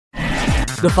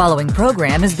The following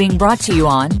program is being brought to you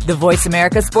on the Voice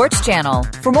America Sports Channel.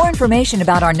 For more information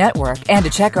about our network and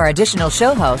to check our additional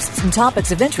show hosts and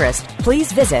topics of interest,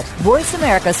 please visit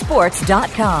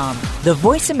voiceamericasports.com. The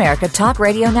Voice America Talk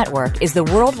Radio Network is the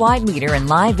worldwide leader in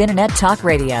live Internet talk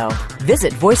radio.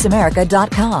 Visit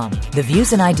voiceamerica.com. The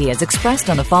views and ideas expressed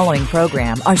on the following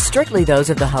program are strictly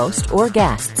those of the host or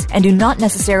guests and do not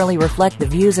necessarily reflect the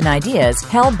views and ideas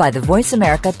held by the Voice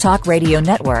America Talk Radio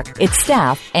Network, its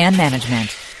staff, and management.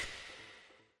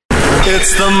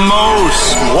 It's the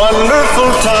most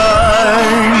wonderful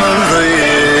time of the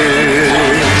year.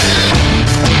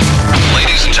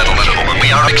 Ladies and gentlemen,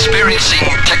 we are experiencing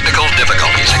technical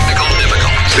difficulties.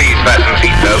 Speed button,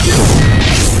 seatbelt.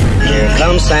 Here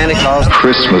comes Santa Claus.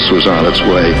 Christmas was on its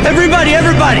way. Everybody,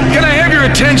 can I have your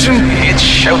attention? It's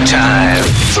showtime.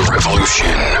 The Revolution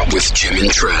with Jim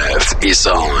and Trav is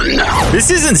on.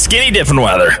 This isn't skinny dipping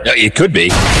weather. It could be.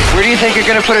 Where do you think you're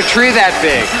going to put a tree that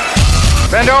big?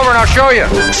 Bend over and I'll show you.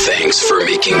 Thanks for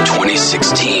making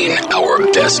 2016 our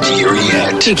best year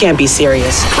yet. You can't be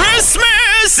serious.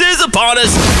 Christmas is upon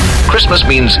us. Christmas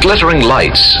means glittering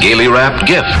lights, gaily wrapped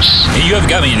gifts. Hey, you haven't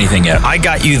got me anything yet. I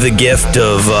got you the gift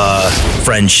of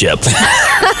friendship.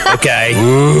 Okay.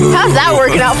 How's that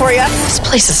working out for you? This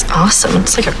place is awesome.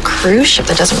 It's like a cruise ship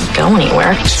that doesn't go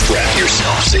anywhere. Strap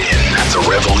yourselves in. The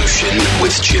Revolution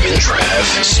with Jim and Trav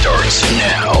starts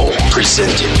now.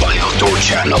 Presented by Outdoor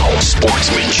Channel,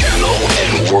 Sportsman Channel,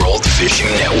 and World Fishing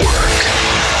Network.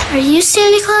 Are you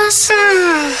Santa Claus?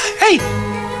 Hey!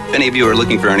 If any of you are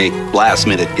looking for any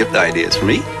last-minute gift ideas for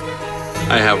me,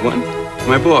 I have one.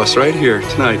 My boss right here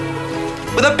tonight.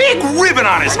 With a big ribbon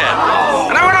on his head.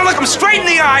 And I want to look him straight in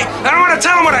the eye, and I want to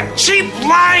tell him what a cheap,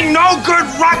 lying, no-good,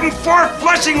 rotten,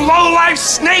 four-flushing, low-life,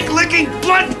 snake-licking,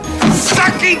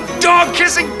 blood-sucking,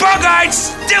 dog-kissing, bug-eyed,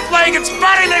 stiff-legged,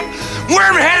 spotty-lipped,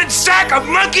 worm-headed sack of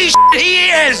monkey shit he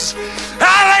is.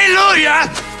 Hallelujah!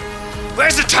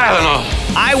 Where's the Tylenol?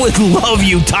 I would love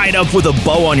you tied up with a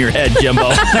bow on your head, Jimbo.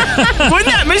 Wouldn't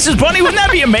that, Mrs. Bunny, wouldn't that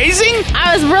be amazing?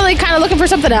 I was really kind of looking for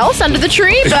something else under the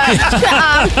tree, but...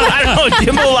 I don't know,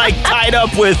 Jimbo, like, tied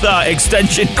up with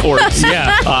extension cords.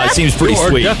 Yeah. Seems pretty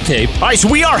sweet. Or duct tape. All right, so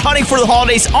we are hunting for the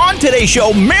holidays on today's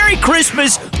show. Merry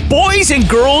Christmas, boys and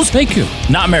girls. Thank you.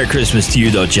 Not Merry Christmas to you,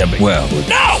 though, Jimbo. Well,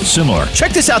 no! Similar.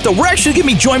 Check this out, though. We're actually going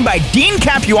to be joined by Dean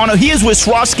Capuano. He is with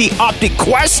Swarovski Optic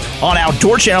Quest on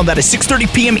Outdoor Channel. That is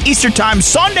 6:30 p.m. Eastern Time,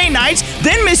 Sunday nights.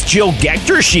 Then Miss Jill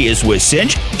Gector, she is with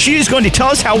Cinch. She is going to tell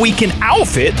us how we can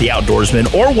outfit the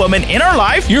outdoorsman or woman in our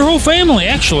life. Your whole family,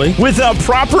 actually. With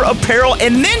proper apparel.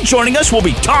 And then joining us will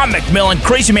be Tom McMillan,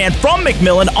 Crazy Man from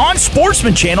McMillan on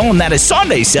Sportsman Channel. And that is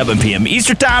Sunday, 7 p.m.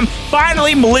 Eastern Time.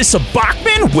 Finally, Melissa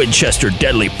Bachman, Winchester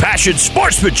Deadly Passion,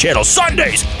 Sportsman Channel,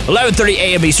 Sundays, 11:30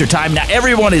 a.m. Eastern Time. Now,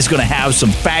 everyone is going to have some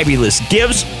fabulous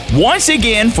gifts once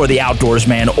again for the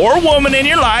outdoorsman or woman in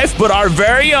your life. But our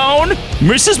very own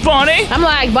Mrs. Bunny. I'm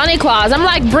like Bunny Claus. I'm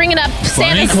like bringing up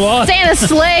Claus. Santa's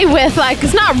sleigh with, like,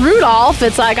 it's not Rudolph.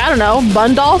 It's like, I don't know,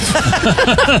 Bundolph.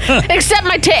 Except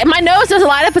my nose doesn't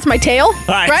light up. It's my tail. All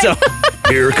right? So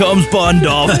here comes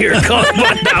Bundolph. Here comes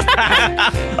Bundolph.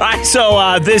 All right,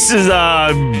 so this is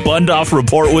a Bundolph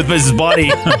Report with Mrs.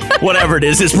 Bunny. Whatever it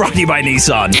is, it's brought to you by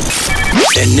Nissan.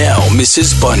 And now,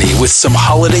 Mrs. Bunny with some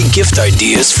holiday gift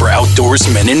ideas for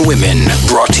outdoorsmen and women.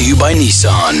 Brought to you by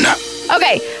Nissan.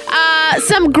 Okay,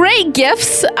 some great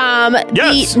gifts.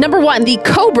 Yes. Number one, the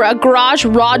Cobra Garage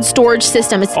Rod Storage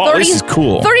System. It's this is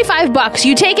cool. $35.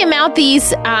 You take and mount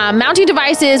these mounting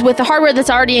devices with the hardware that's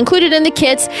already included in the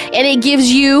kits, and it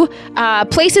gives you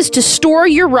places to store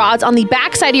your rods on the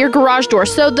back side of your garage door.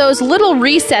 So those little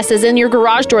recesses in your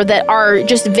garage door that are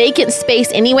just vacant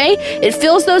space anyway, it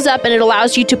fills those up and it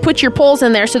allows you to put your poles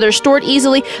in there so they're stored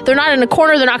easily. They're not in a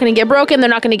corner. They're not going to get broken. They're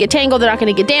not going to get tangled. They're not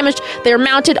going to get damaged. They're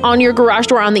mounted on your garage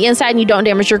door on the inside, and you don't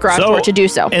damage your garage door to do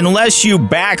so. Unless you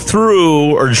back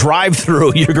through or drive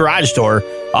through your garage door,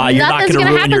 you're not going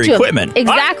to ruin your equipment.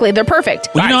 Exactly. Right. They're perfect.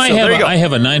 Well, I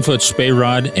have a 9-foot spay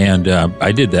rod, and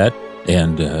I did that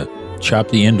and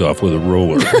chopped the end off with a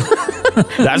roller.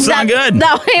 That's not good.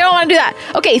 No, you don't want to do that.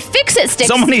 Okay, Fix-It sticks.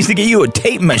 Someone needs to get you a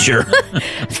tape measure.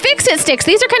 Fix-It sticks.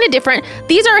 These are kind of different.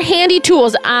 These are handy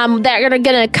tools that are going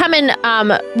to come in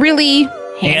really...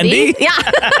 Handy? Yeah.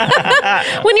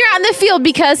 When you're out in the field,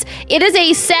 because it is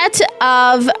a set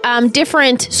of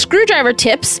different screwdriver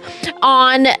tips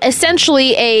on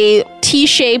essentially a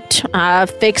T-shaped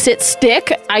fix-it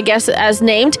stick, I guess as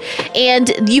named,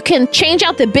 and you can change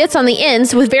out the bits on the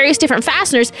ends with various different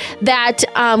fasteners that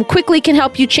quickly can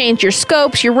help you change your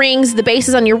scopes, your rings, the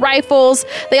bases on your rifles.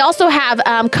 They also have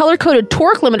color-coded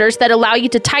torque limiters that allow you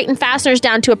to tighten fasteners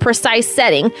down to a precise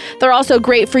setting. They're also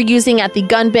great for using at the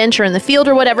gun bench or in the field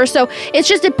or whatever. So it's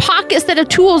just a pocket set of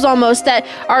tools almost that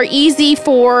are easy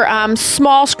for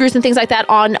small screws and things like that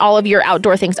on all of your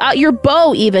outdoor things. Your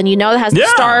bow even, that has the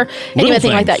star,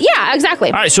 anything like that. Yeah, exactly.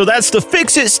 All right, so that's the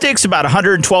Fix-It Sticks, about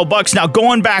 $112. Now,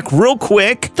 going back real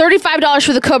quick. $35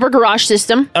 for the Cobra Garage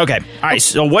System. Okay. All right,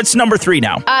 so what's number 3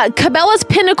 now? Cabela's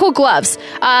Pinnacle Gloves,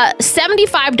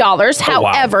 $75.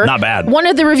 However, wow. Not bad. One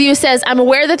of the reviews says, I'm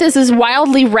aware that this is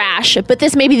wildly rash, but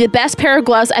this may be the best pair of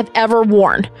gloves I've ever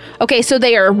worn. Okay, so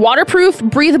they are waterproof,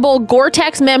 breathable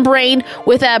Gore-Tex membrane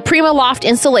with a Prima Loft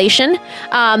insulation.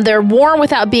 They're warm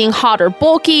without being hot or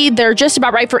bulky. They're just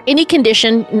about right for any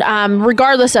condition,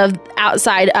 regardless of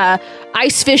outside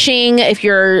ice fishing, if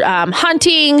you're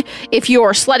hunting, if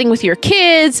you're sledding with your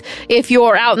kids, if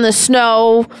you're out in the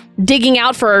snow digging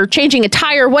out for changing a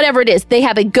tire, whatever it is. They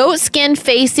have a goat skin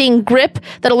facing grip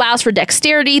that allows for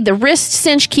dexterity. The wrist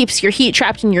cinch keeps your heat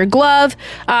trapped in your glove.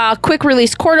 Quick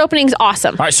release cord openings.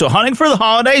 Awesome. All right, so hunting for the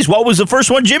holidays. What was the first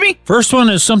one, Jimmy? First one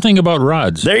is something about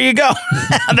rods. There you go.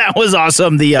 That was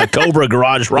awesome. The Cobra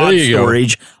Garage Rod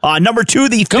Storage. Number 2,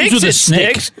 the Fix-It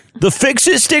Sticks. The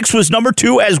Fix-It Sticks was number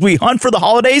 2 as we hunt for the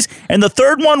holidays. And the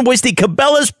third one was the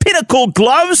Cabela's Pinnacle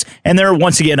Gloves. And they're,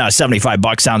 once again,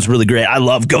 $75. Sounds really great. I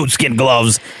love goatskin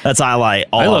gloves. That's all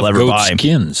I'll ever buy.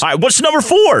 Skins. All right, what's number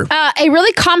 4? A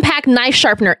really compact knife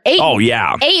sharpener.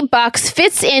 $8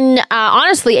 fits in,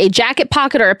 honestly, a jacket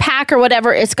pocket or a pack or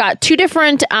whatever. It's got 2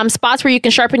 different spots where you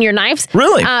can sharpen your knives.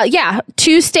 Really? Yeah.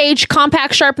 2-stage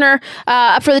compact sharpener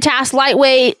up for the task.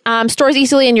 Lightweight, stores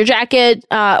easily in your jacket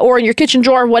or in your kitchen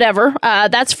drawer, whatever.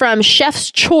 That's from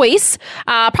Chef's Choice.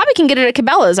 Probably can get it at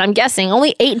Cabela's, I'm guessing.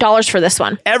 Only $8 for this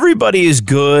one. Everybody is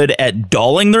good at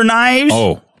dulling their knives.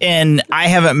 Oh. And I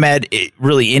haven't met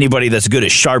really anybody that's good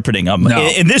at sharpening them. No.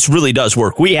 And this really does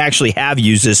work. We actually have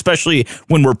used this, especially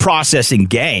when we're processing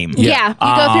game. Yeah, you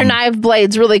go with your knife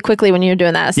blades really quickly when you're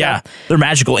doing that. So. Yeah, they're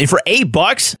magical. And for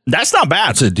 $8, that's not bad.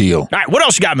 That's a deal. All right, what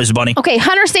else you got, Ms. Bunny? Okay,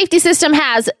 Hunter Safety System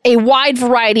has a wide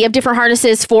variety of different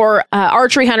harnesses for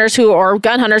archery hunters or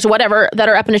gun hunters or whatever that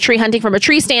are up in a tree hunting from a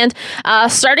tree stand.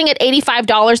 Starting at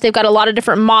 $85, they've got a lot of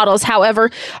different models.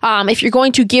 However, if you're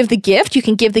going to give the gift, you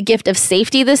can give the gift of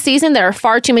safety this season. There are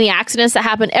far too many accidents that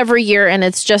happen every year, and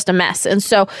it's just a mess. And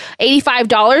so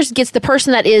 $85 gets the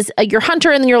person that is your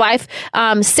hunter in your life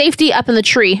safety up in the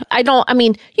tree.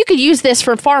 You could use this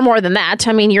for far more than that.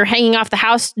 I mean, you're hanging off the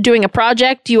house doing a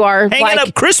project. You are hanging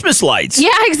up Christmas lights. Yeah,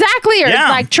 exactly. Or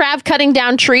like Trav cutting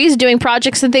down trees, doing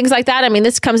projects and things like that. I mean,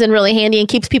 this comes in really handy and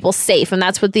keeps people safe, and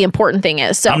that's what the important thing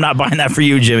is. So I'm not buying that for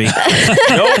you, Jimmy.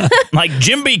 Nope. Like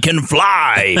Jimby can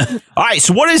fly. All right,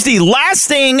 so what is the last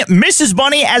thing, Mrs.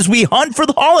 Bunny, as we hunt for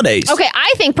the holidays? Okay,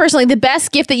 I think personally the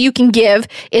best gift that you can give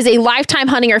is a lifetime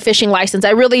hunting or fishing license.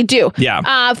 I really do.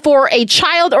 Yeah. For a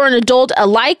child or an adult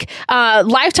alike,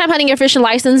 lifetime hunting or fishing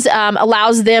license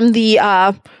allows them the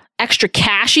extra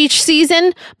cash each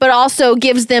season, but also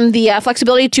gives them the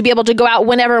flexibility to be able to go out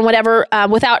whenever and whatever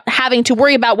without having to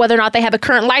worry about whether or not they have a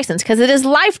current license, because it is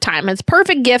lifetime. It's a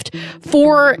perfect gift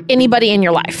for anybody in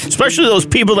your life. Especially those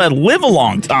people that live a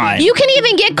long time. You can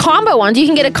even get combo ones. You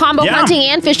can get a combo hunting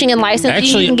and fishing and license.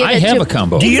 Actually, you can I have a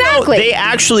combo. Do you know they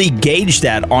actually gauge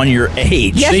that on your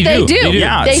age? Yes, they do.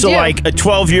 Yeah, they so do. like a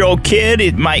 12-year-old kid,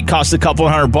 it might cost a couple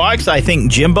 $100. I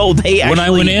think Jimbo, when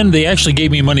I went in, they actually gave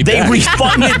me money back. They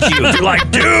refunded you. They're like,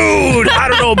 dude, I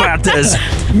don't know about this.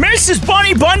 Mrs.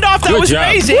 Bunny Bundoff, that was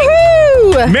amazing.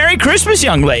 Woo-hoo! Merry Christmas,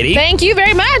 young lady. Thank you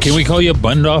very much. Can we call you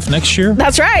Bundoff next year?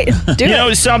 That's right. Do you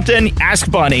know something?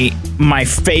 Ask Bunny, my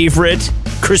favorite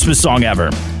Christmas song ever.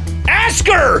 Ask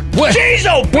her! Jeez,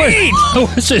 oh, Pete!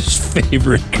 What's his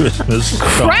favorite Christmas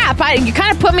song? Crap, you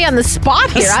kind of put me on the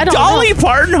spot here. I don't Dolly know.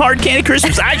 Parton, Hard Candy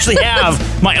Christmas. I actually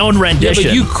have my own rendition. Yeah,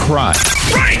 but you cry.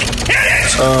 Frank, hit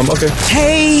it! Okay.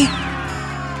 Hey,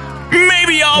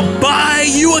 maybe I'll buy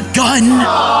you a gun.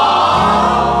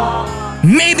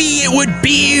 Maybe it would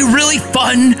be really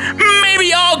fun.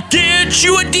 Maybe I'll get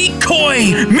you a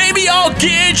decoy. Maybe I'll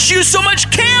get you so much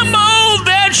camo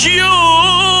that you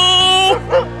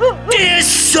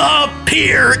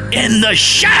disappear in the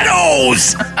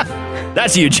shadows.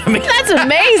 That's you, Jimmy. That's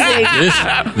amazing.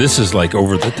 This is like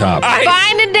over the top.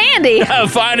 Fine and dandy. dandy.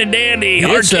 Fine and dandy.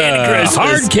 Hard It's candy a Christmas.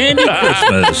 hard candy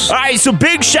Christmas. All right, so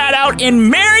big shout out and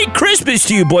Merry Christmas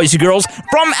to you, boys and girls,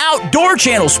 from Outdoor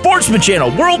Channel, Sportsman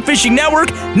Channel, World Fishing Network,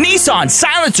 Nissan,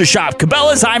 Silencer Shop,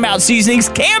 Cabela's, I'm Out Seasonings,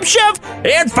 Camp Chef,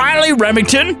 and finally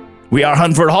Remington. We are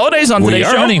hunting for the holidays on today's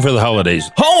show. We are hunting for the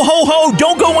holidays. Ho, ho, ho.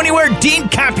 Don't go anywhere. Dean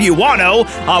Capuano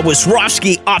with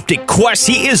Swarovski Optic Quest.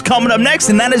 He is coming up next,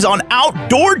 and that is on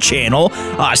Outdoor Channel,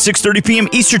 6:30 p.m.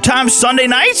 Eastern Time, Sunday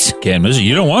nights. Can't miss it.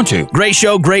 You don't want to. Great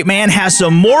show, great man. Has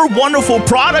some more wonderful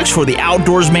products for the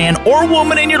outdoors man or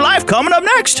woman in your life coming up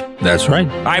next. That's right.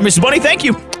 All right, Mrs. Bunny, thank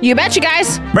you. You betcha,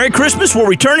 guys. Merry Christmas. We'll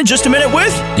return in just a minute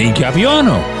with Dean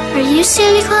Capuano. Are you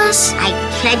Santa Claus? I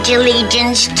pledge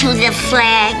allegiance to the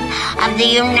flag of the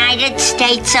United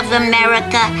States of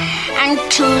America and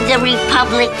to the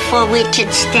republic for which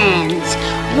it stands,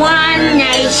 one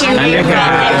nation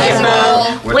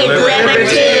indivisible, with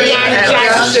liberty and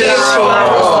justice for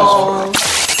all.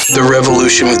 The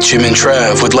Revolution with Jim and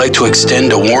Trav would like to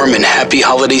extend a warm and happy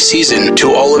holiday season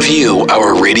to all of you,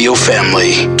 our radio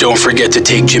family. Don't forget to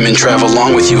take Jim and Trav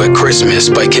along with you at Christmas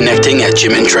by connecting at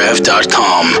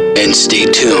jimandtrav.com. And stay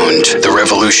tuned. The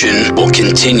Revolution will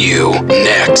continue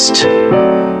next.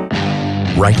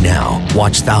 Right now,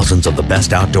 watch thousands of the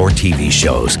best outdoor TV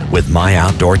shows with My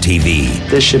Outdoor TV.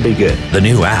 This should be good. The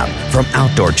new app from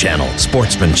Outdoor Channel,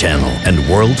 Sportsman Channel, and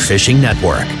World Fishing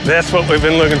Network. That's what we've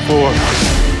been looking for.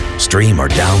 Stream or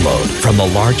download from the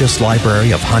largest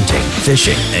library of hunting,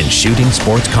 fishing, and shooting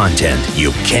sports content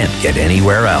you can't get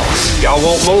anywhere else. Y'all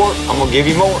want more? I'm going to give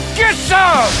you more. Get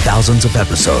some! Thousands of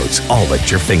episodes, all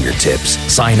at your fingertips.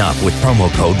 Sign up with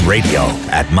promo code RADIO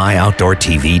at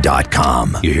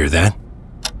myoutdoortv.com. You hear that?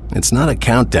 It's not a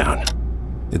countdown.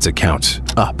 It's a count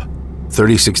up.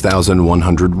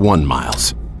 36,101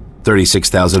 miles.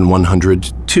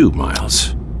 36,102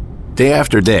 miles. Day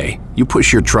after day, you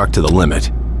push your truck to the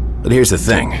limit. But here's the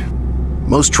thing.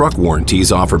 Most truck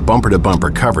warranties offer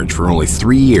bumper-to-bumper coverage for only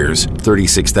 3 years,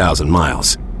 36,000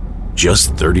 miles.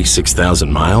 Just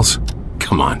 36,000 miles?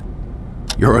 Come on.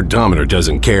 Your odometer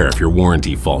doesn't care if your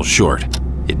warranty falls short.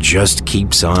 It just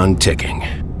keeps on ticking.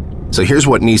 So here's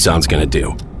what Nissan's gonna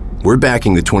do. We're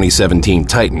backing the 2017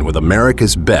 Titan with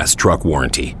America's best truck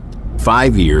warranty.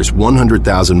 5 years,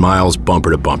 100,000 miles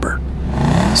bumper-to-bumper.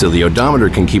 So the odometer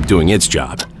can keep doing its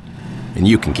job, and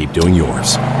you can keep doing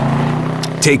yours.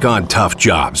 Take on tough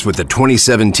jobs with the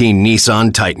 2017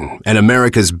 Nissan Titan and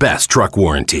America's best truck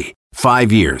warranty.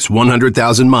 5 years,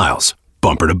 100,000 miles,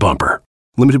 bumper-to-bumper.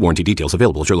 Limited warranty details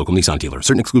available at your local Nissan dealer.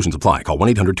 Certain exclusions apply. Call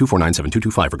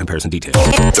 1-800-249-7225 for comparison details.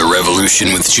 The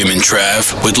Revolution with Jim and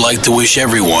Trav would like to wish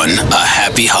everyone a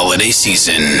happy holiday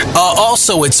season.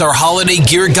 Also, it's our holiday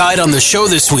gear guide on the show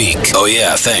this week. Oh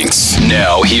yeah, thanks.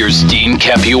 Now, here's Dean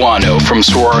Capuano from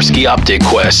Swarovski Optic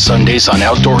Quest, Sundays on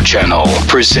Outdoor Channel.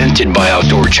 Presented by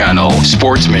Outdoor Channel,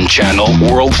 Sportsman Channel,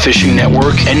 World Fishing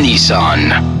Network, and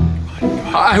Nissan.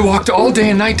 I walked all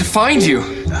day and night to find you.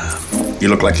 You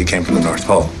look like you came from the North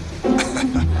Pole.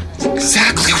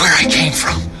 Exactly where I came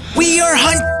from. We are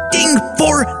hunting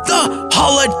for the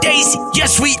holidays.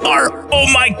 Yes, we are. Oh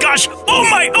my gosh. Oh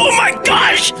my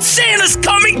gosh. Santa's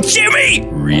coming, Jimmy.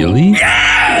 Really?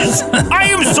 Yes. I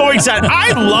am so excited.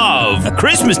 I love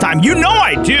Christmas time. You know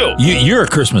I do. You're a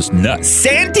Christmas nut.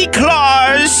 Santa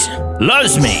Claus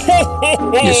loves me.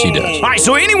 Yes, he does. All right,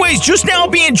 so anyways, just now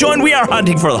being joined, we are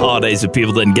hunting for the holidays if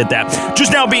people didn't get that.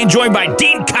 Just now being joined by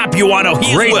Dean Capuano.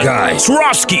 He Great is with guy.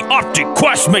 Swarovski Optic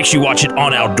Quest. Make sure you watch it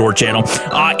on Outdoor Channel.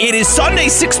 It is Sunday,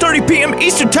 6:30 p.m.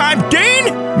 Eastern Time. Dean,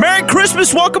 Merry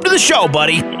Christmas. Welcome to the show,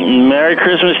 buddy. Merry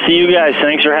Christmas to you guys.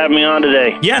 Thanks for having me on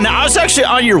today. Yeah, now I was actually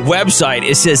on your website.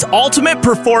 It says ultimate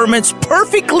performance,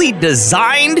 perfectly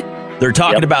designed. They're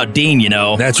talking about Dean, you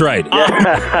know. That's right.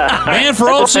 Man for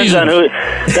all seasons.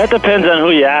 That depends on who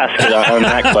you ask on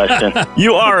that question.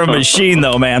 You are a machine,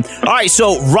 though, man. All right,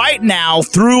 so right now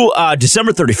through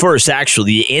December 31st,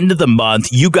 actually, the end of the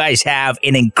month, you guys have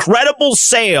an incredible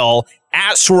sale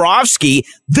at Swarovski.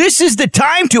 This is the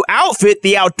time to outfit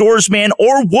the outdoorsman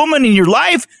or woman in your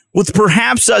life with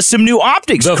perhaps some new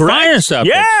optics, the correct? finest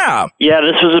optics. Yeah,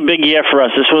 this was a big year for us.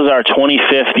 This was our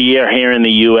 25th year here in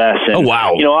the U.S. And, oh,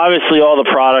 wow. You know, obviously all the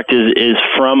product is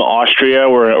from Austria.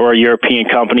 We're a European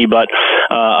company, but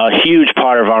a huge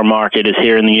part of our market is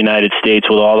here in the United States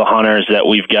with all the hunters that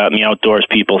we've got and the outdoors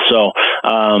people. So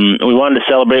we wanted to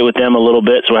celebrate with them a little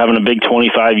bit. So we're having a big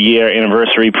 25-year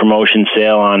anniversary promotion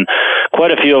sale on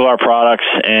quite a few of our products.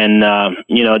 And,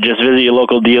 you know, just visit your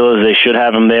local dealers. They should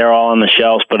have them there all on the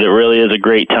shelves. But but it really is a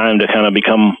great time to kind of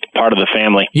become part of the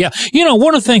family. Yeah.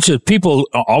 One of the things that people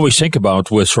always think about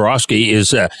with Swarovski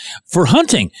is for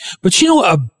hunting. But,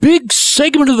 a big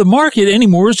segment of the market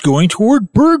anymore is going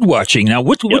toward bird watching. Now,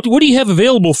 what do you have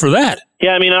available for that?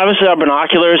 Yeah, obviously our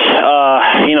binoculars,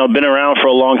 been around for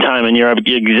a long time, and you're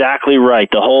exactly right.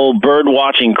 The whole bird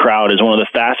watching crowd is one of the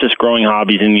fastest growing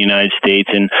hobbies in the United States,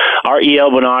 and our EL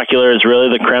binocular is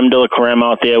really the creme de la creme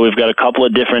out there. We've got a couple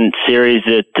of different series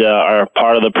that are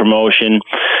part of the promotion,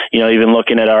 even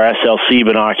looking at our SLC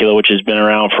binocular, which has been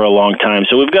around for a long time.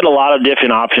 So we've got a lot of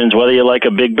different options, whether you like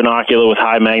a big binocular with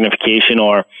high magnification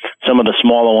or some of the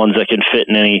smaller ones that can fit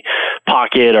in any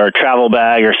pocket or travel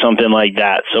bag or something like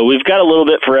that. So we've got a little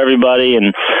bit for everybody,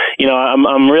 and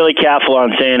I'm really careful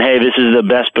on saying, hey, this is the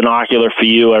best binocular for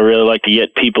you. I really like to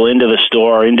get people into the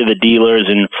store, into the dealers,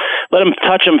 and let them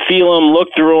touch them, feel them, look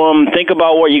through them, think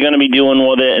about what you're going to be doing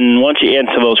with it, and once you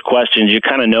answer those questions, you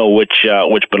kind of know which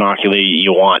binocular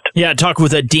you want. Yeah, talk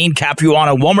with Dean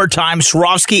Capuano one more time.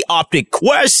 Swarovski Optic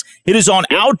Quest. It is on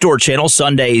Outdoor Channel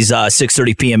Sundays,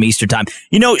 6:30 p.m. Eastern Time.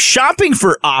 Shopping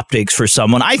for optics for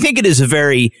someone, I think it is a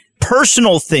very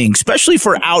personal thing, especially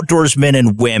for outdoorsmen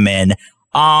and women.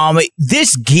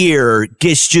 This gear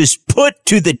gets just put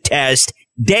to the test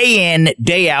day in,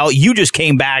 day out. You just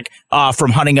came back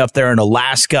from hunting up there in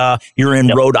Alaska. You're in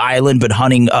Rhode Island, but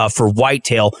hunting for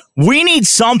whitetail. We need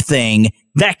something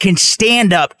that can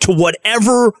stand up to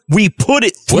whatever we put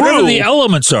it through. Whatever the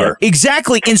elements are.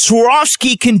 Exactly. And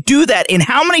Swarovski can do that. And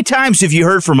how many times have you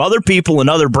heard from other people and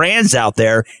other brands out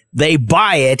there, they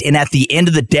buy it, and at the end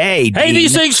of the day, hey,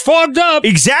 these things fogged up.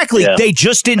 Exactly. Yeah. They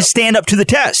just didn't stand up to the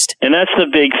test. And that's the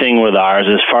big thing with ours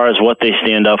as far as what they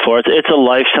stand up for. It's a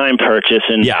lifetime purchase.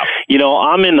 And,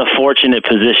 I'm in the fortunate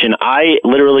position. I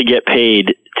literally get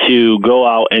paid to go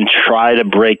out and try to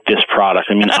break this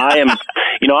product. I am,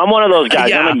 I'm one of those guys.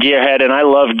 Yeah. I'm a gearhead and I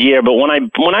love gear, but when I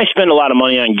spend a lot of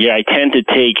money on gear, I tend to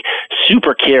take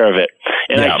super care of it.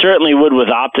 And I certainly would with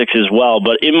optics as well.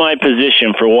 But in my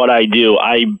position for what I do,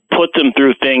 I put them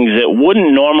through things that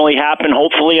wouldn't normally happen,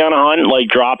 hopefully on a hunt, like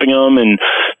dropping them and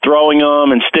throwing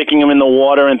them and sticking them in the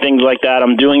water and things like that.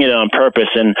 I'm doing it on purpose.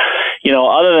 And,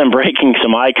 other than breaking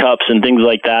some eye cups and things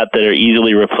like that are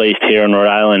easily replaced here in Rhode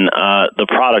Island, the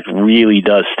product really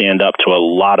does stand up to a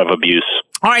lot of abuse.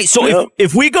 All right, so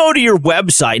if we go to your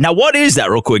website, now what is that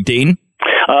real quick, Dean?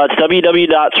 It's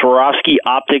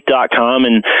www.swarovskioptic.com,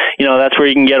 and that's where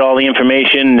you can get all the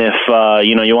information. If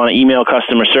you want to email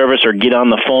customer service or get on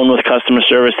the phone with customer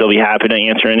service, they'll be happy to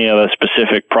answer any of the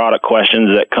specific product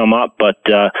questions that come up. But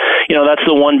that's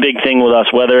the one big thing with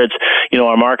us, whether it's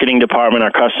our marketing department,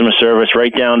 our customer service,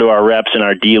 right down to our reps and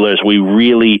our dealers. We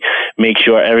really make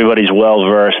sure everybody's well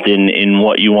versed in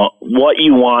what you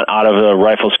want out of a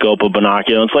rifle scope or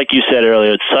binocular. It's like you said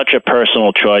earlier, it's such a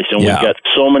personal choice, and we've got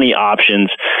so many options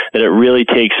that it really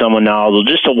takes someone knowledgeable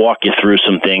just to walk you through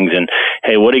some things. And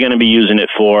hey, what are you going to be using it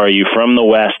for? Are you from the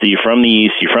west? Are you from the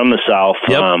east? Are you from the south?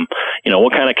 Yep.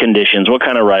 What kind of conditions? What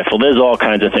kind of rifle? There's all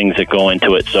kinds of things that go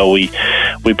into it. So we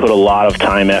put a lot of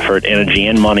time, effort, energy,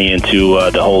 and money into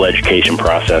the whole education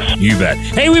process. You bet.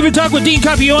 Hey, we've been talking with Dean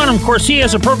Capuano. Of course, he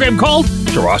has a program called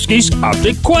Swarovski's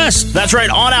Optic Quest. That's right,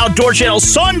 on Outdoor Channel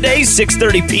Sundays,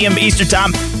 6:30 p.m. Eastern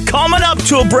Time. Coming up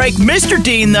to a break, Mr.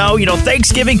 Dean, though,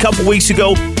 Thanksgiving a couple weeks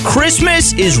ago,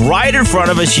 Christmas is right in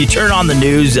front of us. You turn on the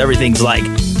news, everything's like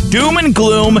doom and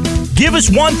gloom. Give us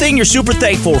one thing you're super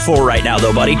thankful for right now,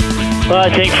 though, buddy. Well,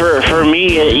 I think for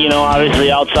me,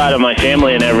 obviously outside of my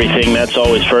family and everything, that's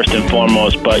always first and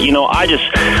foremost. But,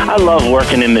 I love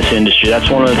working in this industry. That's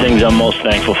one of the things I'm most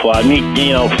thankful for.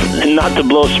 Not to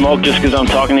blow smoke just because I'm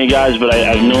talking to you guys, but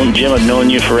I've known Jim, I've known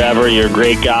you forever. You're a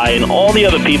great guy. And all the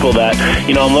other people that,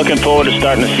 I'm looking forward to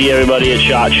starting to see everybody at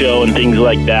SHOT Show and things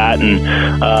like that. And,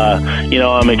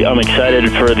 I'm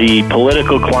excited for the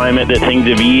political climate that things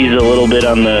have eased a little bit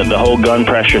on the whole gun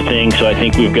pressure thing. So I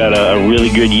think we've got a really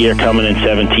good year coming in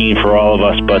 17 for all of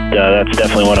us, but that's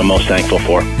definitely what I'm most thankful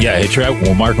for. Yeah, hey, Trav,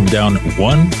 we'll mark them down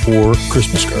 1 for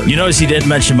Christmas cards. You notice he didn't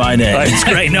mention my name. It's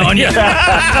great knowing you.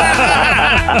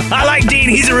 I like Dean.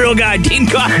 He's a real guy. Dean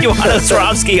Capuano,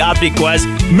 Swarovski Optic Quest.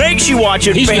 Make sure you watch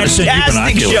it. He's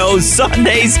fantastic shows.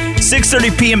 Sundays,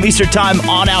 6:30 p.m. Eastern Time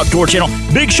on Outdoor Channel.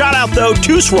 Big shout out, though,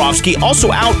 to Swarovski.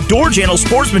 Also Outdoor Channel,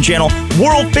 Sportsman Channel,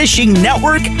 World Fishing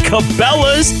Network,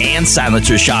 Cabela's, and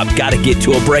Silencer Shop. Got to get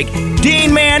to a break.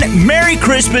 Dean, man, Merry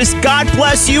Christmas. God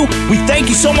bless you. We thank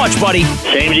you so much, buddy.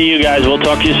 Same to you guys. We'll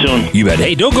talk to you soon. You bet.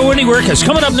 Hey, don't go anywhere, because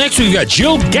coming up next, we've got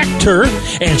Jill Gechter,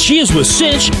 and she is with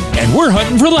Cinch, and we're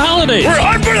hunting for the holidays. We're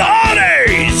hunting for the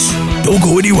holidays. Don't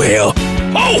go anywhere.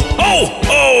 Ho, ho,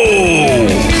 ho.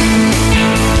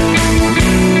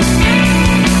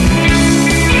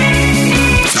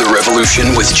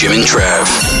 Revolution with Jim and Trav.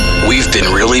 We've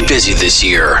been really busy this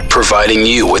year, providing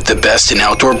you with the best in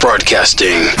outdoor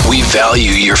broadcasting. We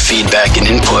value your feedback and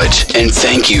input, and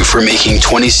thank you for making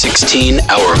 2016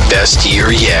 our best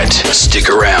year yet. Stick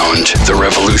around. The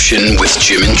Revolution with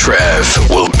Jim and Trav.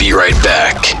 We'll be right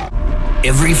back.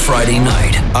 Every Friday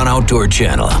night on Outdoor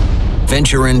Channel,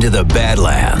 venture into the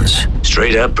Badlands.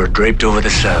 Straight up or draped over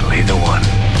the saddle, either one.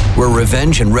 Where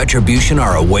revenge and retribution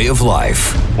are a way of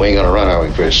life. We ain't gonna run, are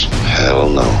we, Chris? Hell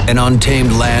no. An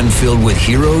untamed land filled with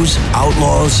heroes,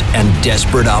 outlaws, and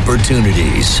desperate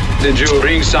opportunities. Did you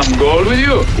bring some gold with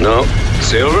you? No.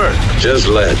 Silver? Just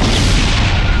lead.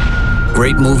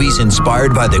 Great movies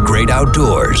inspired by the great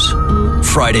outdoors.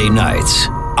 Friday nights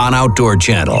on Outdoor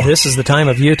Channel. This is the time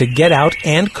of year to get out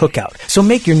and cook out. So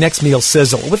make your next meal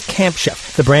sizzle with Camp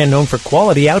Chef, the brand known for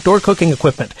quality outdoor cooking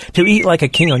equipment. To eat like a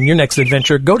king on your next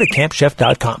adventure, go to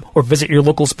campchef.com or visit your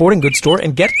local sporting goods store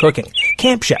and get cooking.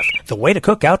 Camp Chef, the way to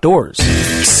cook outdoors.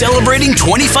 Celebrating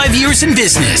 25 years in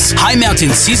business, High Mountain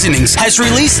Seasonings has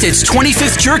released its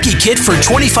 25th jerky kit for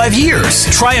 25 years.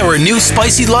 Try our new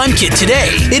spicy lime kit today.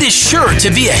 It is sure to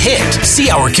be a hit. See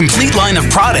our complete line of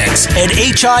products at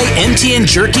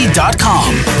HIMTNjerky.com.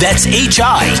 That's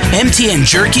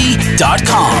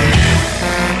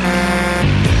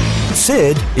HIMTNjerky.com.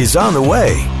 SID is on the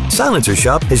way. Silencer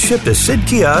Shop has shipped a SID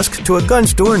kiosk to a gun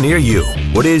store near you.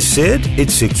 What is SID?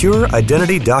 It's Secure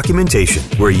Identity Documentation,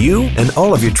 where you and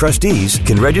all of your trustees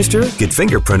can register, get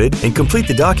fingerprinted, and complete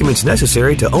the documents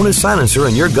necessary to own a silencer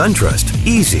in your gun trust.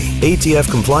 Easy, ATF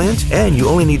compliant, and you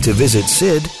only need to visit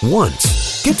SID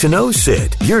once. Get to know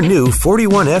SID, your new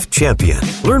 41F champion.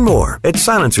 Learn more at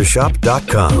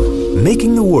silencershop.com.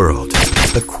 Making the world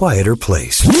a quieter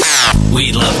place.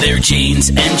 We love their jeans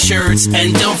and shirts,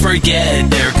 and don't forget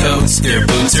their coats. Their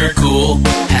boots are cool.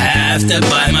 Have to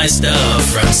buy my stuff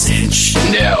from Cinch.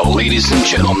 Now, ladies and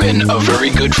gentlemen, a very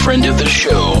good friend of the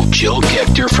show, Jill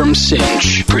Gechter from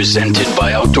Cinch. Presented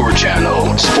by Outdoor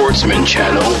Channel, Sportsman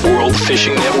Channel, World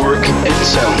Fishing Network, and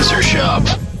Silencer Shop.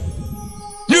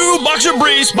 New boxer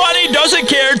briefs, Buddy doesn't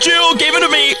care. Jill gave it to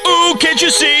me. Ooh, can't you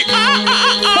see?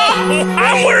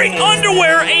 I'm wearing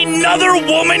underwear another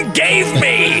woman gave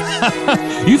me.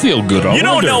 You feel good, You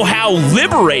don't know how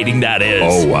liberating that is.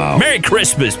 Oh, wow. Merry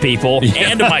Christmas, people,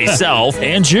 and to myself.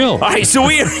 And Jill. All right, so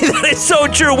that is so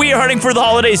true. We are hunting for the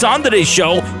holidays on today's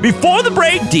show. Before the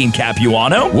break, Dean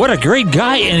Capuano. What a great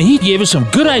guy, and he gave us some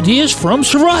good ideas from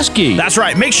Swarovski. That's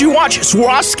right. Make sure you watch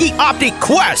Swarovski Optic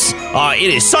Quest.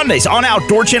 It is Sundays on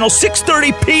Outdoor Channel,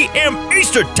 6:30 p.m.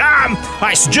 Eastern Time. All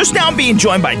right, so just now I'm being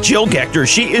joined by Jill Gechter.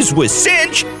 She is with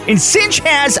Cinch, and Cinch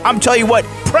has, I'm telling you what,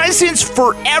 presents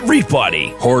for everybody.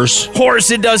 Horse,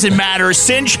 it doesn't matter.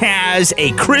 Cinch has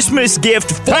a Christmas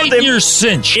gift for Tighten them. your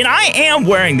cinch. And I am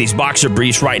wearing these boxer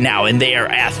briefs right now, and they are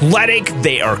athletic.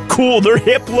 They are cool. They're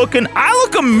hip looking. I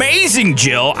look amazing,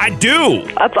 Jill. I do.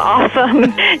 That's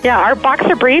awesome. Yeah, our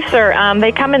boxer briefs are,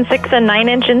 they come in 6 and 9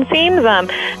 inch inseams.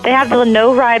 They have the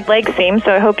no-ride leg seam,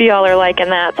 so I hope you all are liking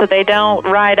that. So they don't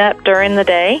ride up during the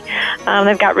day.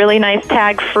 They've got really nice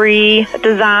tag-free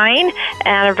design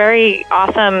and a very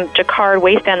awesome jacquard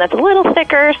waistband that's a little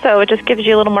thicker, so it just gives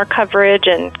you a little more coverage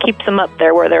and keeps them up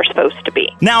there where they're supposed to be.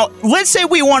 Now, let's say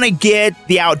we want to get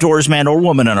the outdoors man or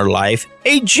woman in our life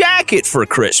a jacket for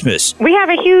Christmas. We have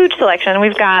a huge selection.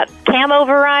 We've got camo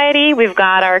variety. We've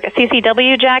got our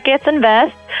CCW jackets and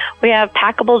vests. We have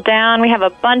packable down. We have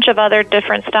a bunch of other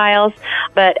different styles,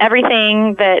 but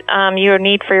everything that you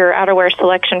need for your outerwear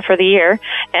selection for the year.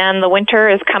 And the winter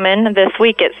is coming this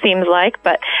week, it seems like.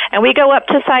 And we go up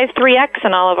to size 3X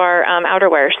in all of our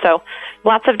outerwear. So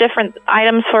lots of different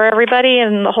items for everybody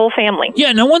and the whole family.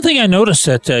 Yeah, now one thing I noticed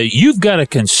that you've got a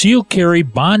concealed carry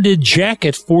bonded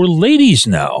jacket for ladies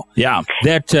now. Yeah.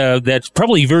 That's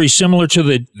probably very similar to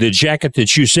the jacket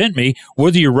that you sent me.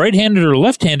 Whether you're right-handed or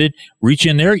left-handed, reach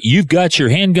in there, you've got your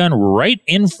handgun right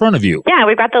in front of you. Yeah,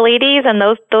 we've got the ladies, and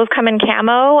those come in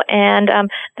camo, and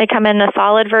they come in a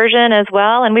solid version as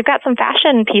well. And we've got some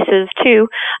fashion pieces, too,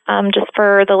 just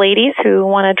for the ladies who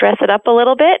want to dress it up a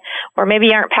little bit, or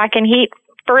maybe aren't packing heat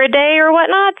for a day or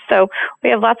whatnot. So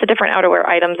we have lots of different outerwear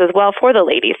items as well for the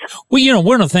ladies. Well,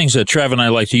 one of the things that Trav and I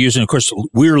like to use, and of course,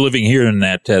 we're living here in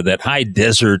that high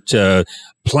desert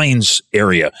plains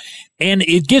area, and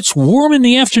it gets warm in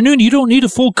the afternoon. You don't need a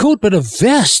full coat, but a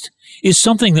vest is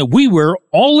something that we wear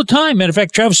all the time. Matter of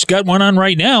fact, Travis got one on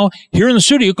right now here in the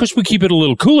studio. Of course, we keep it a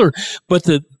little cooler, but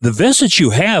the vests that you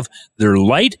have, they're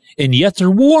light and yet they're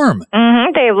warm.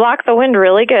 Mm-hmm. They block the wind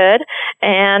really good,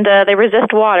 and they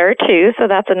resist water too, so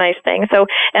that's a nice thing. So,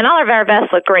 and all of our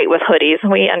vests look great with hoodies.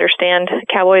 We understand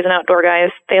cowboys and outdoor guys,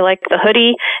 they like the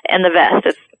hoodie and the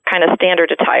vest. kind of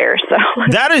standard attire. So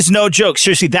that is no joke.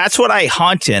 Seriously, that's what I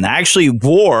hunt in. I actually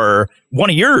wore one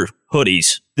of your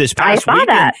hoodies this past weekend.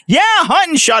 That. Yeah,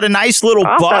 hunting, shot a nice little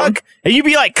buck. And you'd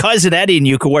be like Cousin Eddie and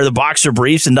you could wear the boxer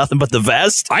briefs and nothing but the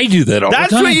vest. I do that all the time.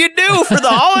 That's what you do for the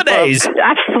holidays.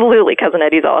 Absolutely. Cousin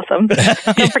Eddie's awesome.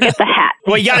 Don't forget the hat.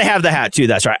 Well, you got to have the hat too.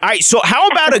 That's right. All right. So how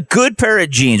about a good pair of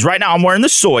jeans? Right now I'm wearing the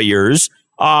Sawyers,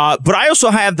 but I also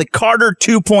have the Carter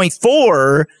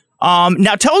 2.4.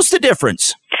 Now tell us the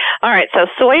difference. All right, so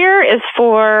Sawyer is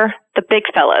for the big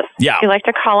fellas. Yeah. We like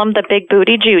to call them the big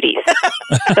booty Judies.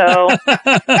 So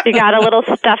you got a little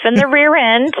stuff in the rear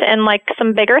end and like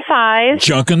some bigger thighs.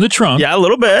 Junk in the trunk. Yeah, a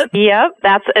little bit. Yep,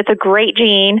 it's a great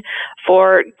jean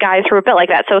for guys who are built like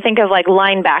that. So think of like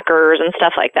linebackers and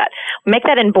stuff like that. Make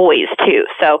that in boys too.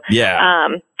 So yeah.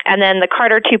 And then the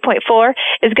Carter 2.4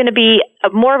 is going to be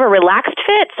more of a relaxed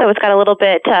fit. So it's got a little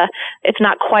bit, it's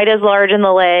not quite as large in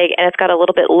the leg, and it's got a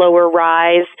little bit lower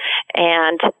rise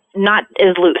and not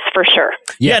as loose for sure.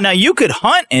 Yeah, now you could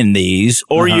hunt in these,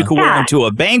 or you could wear them to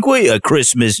a banquet, a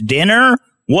Christmas dinner,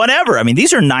 whatever. I mean,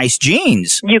 these are nice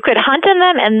jeans. You could hunt in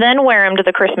them and then wear them to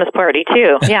the Christmas party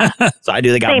too. Yeah. So I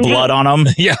do. They got Same blood jeans. on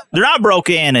them. Yeah. They're not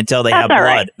broken in until they have blood.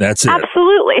 Right. That's it.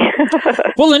 Absolutely.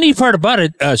 Well, the neat part about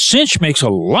it, Cinch makes a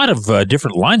lot of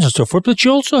different lines and so forth, but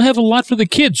you also have a lot for the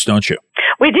kids, don't you?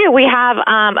 We do. We have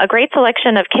a great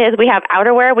selection of kids. We have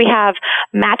outerwear. We have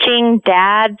matching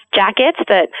dad jackets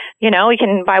that, you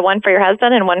can buy one for your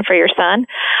husband and one for your son.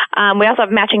 We also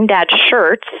have matching dad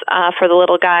shirts for the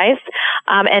little guys.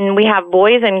 And we have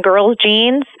boys and girls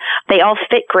jeans. They all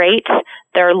fit great.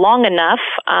 They're long enough.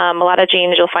 A lot of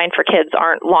jeans you'll find for kids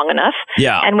aren't long enough.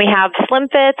 Yeah. And we have slim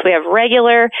fits, we have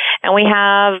regular, and we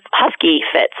have husky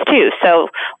fits too. So,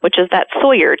 which is that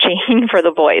Sawyer jean for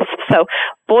the boys. So,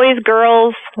 boys,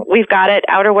 girls, we've got it.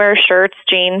 Outerwear, shirts,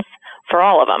 jeans. For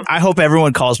all of them. I hope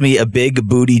everyone calls me a big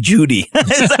booty Judy. I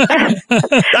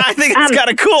think it's kind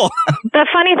of cool. The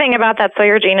funny thing about that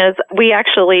Sawyer jean is we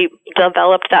actually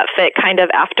developed that fit kind of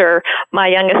after my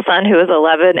youngest son, who is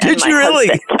 11. Did you really?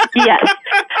 Husband. Yes.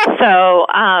 So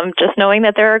just knowing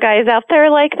that there are guys out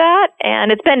there like that,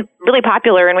 and it's been really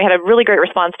popular, and we had a really great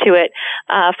response to it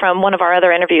from one of our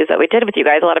other interviews that we did with you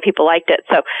guys. A lot of people liked it.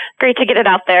 So great to get it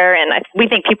out there, and we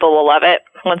think people will love it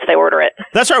once they order it.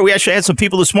 That's right. We actually had some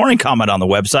people this morning comment on the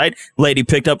website. Lady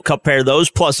picked up a couple pair of those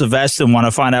plus a vest and want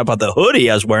to find out about the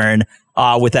hoodie I was wearing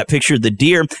with that picture of the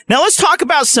deer. Now let's talk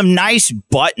about some nice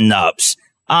button-ups.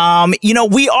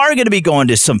 We are going to be going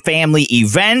to some family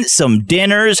events, some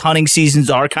dinners. Hunting seasons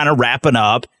are kind of wrapping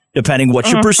up, depending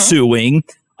what you're pursuing.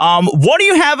 What do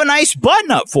you have a nice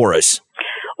button-up for us?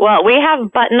 Well, we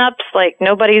have button-ups like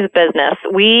nobody's business.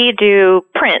 We do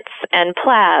prints and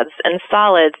plaids and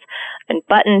solids and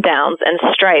button-downs and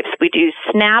stripes. We do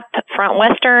snap front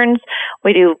westerns.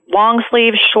 We do long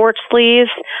sleeves, short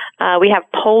sleeves. We have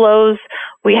polos.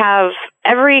 We have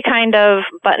every kind of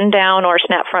button-down or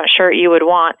snap front shirt you would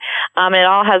want. It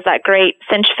all has that great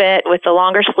cinch fit with the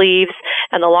longer sleeves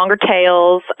and the longer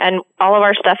tails. And all of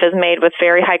our stuff is made with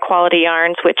very high-quality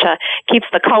yarns, which keeps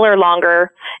the color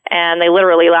longer, and they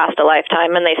literally last a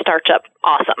lifetime, and they starch up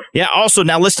awesome. Yeah, also,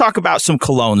 now let's talk about some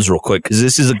colognes real quick, because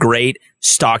this is a great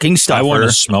stocking stuffer. I want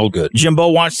to smell good. Jimbo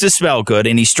wants to smell good,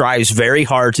 and he strives very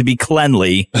hard to be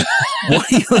cleanly.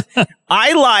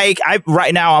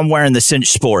 Right now I'm wearing the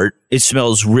Cinch Sport. It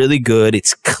smells really good.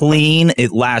 It's clean.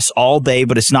 It lasts all day,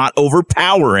 but it's not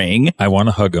overpowering. I want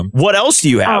to hug him. What else do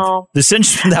you have? Oh. The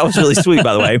Cinch, that was really sweet,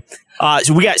 by the way.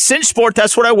 So we got Cinch Sport.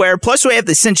 That's what I wear. Plus we have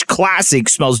the Cinch Classic.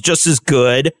 Smells just as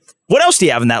good. What else do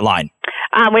you have in that line?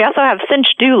 We also have Cinch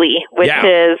Dooley, which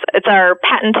it's our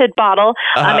patented bottle.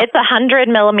 It's 100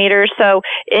 millimeters, so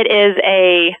it is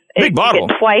a big bottle.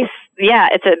 Twice. Yeah,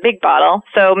 it's a big bottle.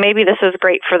 So maybe this is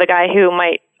great for the guy who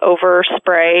might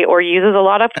overspray or uses a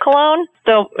lot of cologne.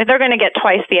 So they're going to get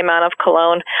twice the amount of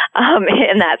cologne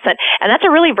in that scent. And that's a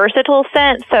really versatile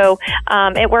scent. So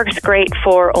it works great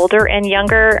for older and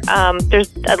younger.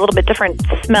 There's a little bit different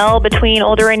smell between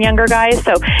older and younger guys.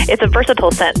 So it's a versatile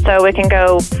scent. So it can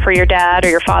go for your dad or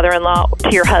your father-in-law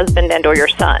to your husband and or your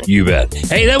son. You bet.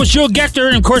 Hey, that was Jill Gechter.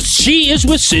 And of course, she is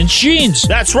with Cinch Jeans.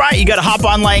 That's right. You got to hop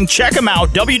online, check them out.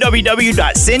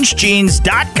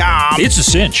 www.cinchjeans.com. It's a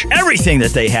cinch. Everything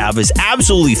that they have is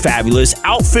absolutely fabulous.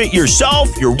 Outfit yourself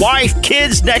yourself, your wife,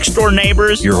 kids, next door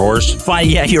neighbors. Your horse.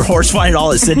 Your horse. Find it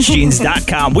all at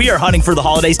cinchjeans.com. We are hunting for the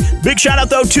holidays. Big shout out,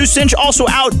 though, to Cinch, also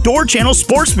Outdoor Channel,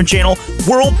 Sportsman Channel,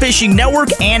 World Fishing Network,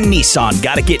 and Nissan.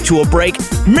 Got to get to a break.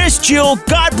 Miss Jill,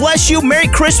 God bless you. Merry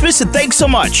Christmas, and thanks so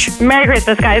much. Merry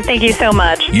Christmas, guys. Thank you so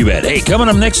much. You bet. Hey, coming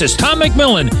up next is Tom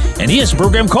McMillan, and he has a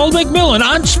program called McMillan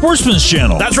on Sportsman's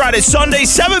Channel. That's right. It's Sunday,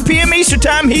 7 p.m. Eastern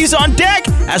Time. He's on deck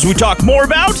as we talk more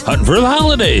about hunting for the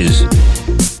holidays.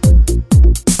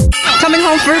 Coming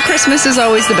home for Christmas is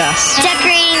always the best.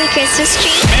 Decorating the Christmas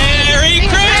tree. Merry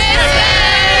Christmas!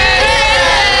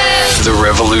 The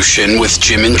Revolution with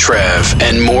Jim and Trav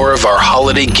and more of our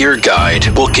holiday gear guide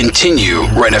will continue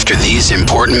right after these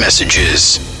important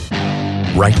messages.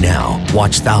 Right now,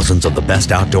 watch thousands of the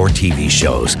best outdoor TV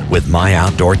shows with My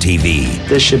Outdoor TV.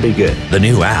 This should be good. The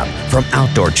new app from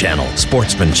Outdoor Channel,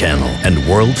 Sportsman Channel, and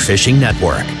World Fishing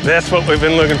Network. That's what we've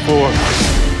been looking for.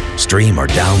 Stream or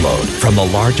download from the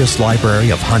largest library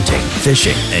of hunting,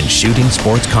 fishing, and shooting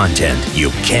sports content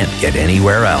you can't get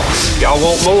anywhere else. Y'all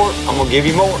want more? I'm going to give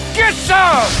you more. Get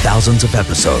some! Thousands of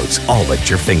episodes, all at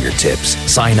your fingertips.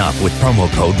 Sign up with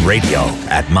promo code RADIO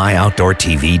at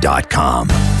myoutdoortv.com.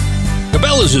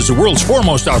 Cabela's is the world's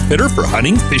foremost outfitter for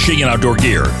hunting, fishing, and outdoor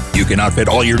gear. You can outfit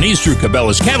all your needs through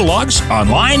Cabela's catalogs,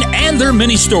 online, and their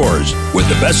mini stores. With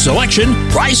the best selection,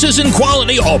 prices, and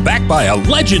quality, all backed by a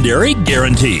legendary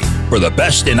guarantee. For the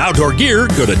best in outdoor gear,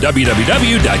 go to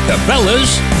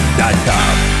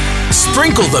www.cabela's.com.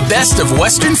 Sprinkle the best of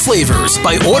Western flavors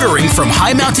by ordering from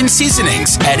High Mountain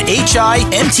Seasonings at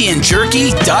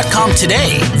HIMTNJerky.com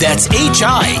today. That's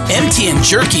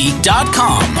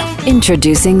HIMTNJerky.com.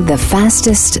 Introducing the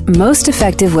fastest, most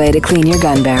effective way to clean your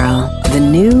gun barrel, the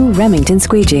new Remington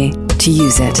Squeegee. To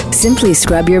use it, simply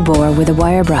scrub your bore with a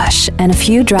wire brush and a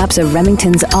few drops of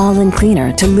Remington's All-In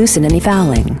Cleaner to loosen any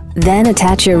fouling. Then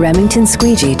attach your Remington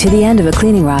Squeegee to the end of a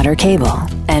cleaning rod or cable.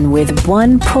 And with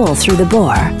one pull through the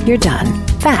bore, you're done.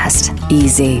 Fast,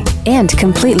 easy, and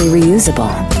completely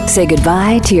reusable. Say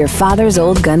goodbye to your father's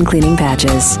old gun cleaning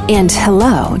patches. And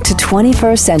hello to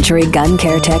 21st century gun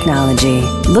care technology.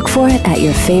 Look for it at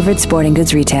your favorite sporting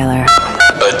goods retailer.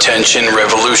 Attention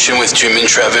Revolution with Jim and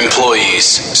Trav employees.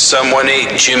 Someone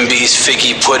ate Jim B's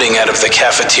figgy pudding out of the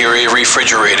cafeteria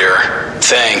refrigerator.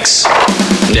 Thanks.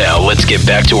 Now let's get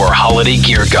back to our holiday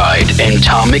gear guide and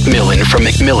Tom McMillan from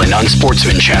McMillan on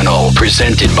Sportsman Channel.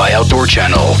 Presented by Outdoor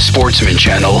Channel, Sportsman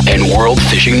Channel, and World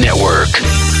Fishing Network.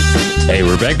 Hey,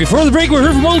 we're back. Before the break, we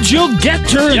heard from old Jill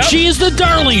Getter, and she is the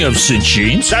darling of Cinch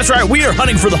Jeans. That's right. We are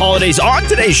hunting for the holidays on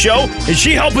today's show, and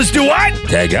she helped us do what?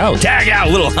 Tag out. Tag out.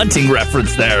 A little hunting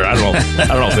reference there. I don't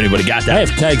know if anybody got that. I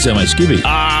have tags on my skivvy.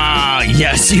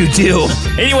 Yes, you do.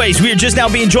 Anyways, we are just now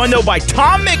being joined, though, by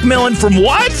Tom McMillan from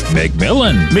what?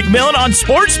 McMillan. McMillan on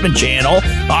Sportsman Channel.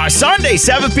 Sunday,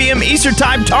 7 p.m. Eastern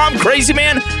Time. Tom, crazy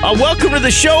man, welcome to the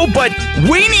show, but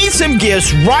we need some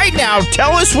gifts right now.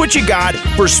 Tell us what you got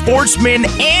for sportsmen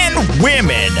and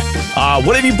women.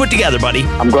 What have you put together, buddy?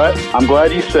 I'm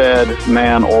glad you said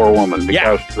man or woman,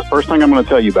 because the first thing I'm going to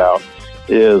tell you about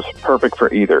is perfect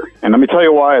for either. And let me tell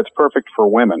you why it's perfect for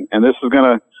women. And this is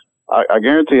going to, I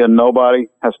guarantee you, nobody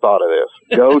has thought of this.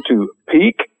 Go to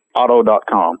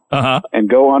peakauto.com and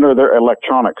go under their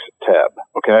electronics tab.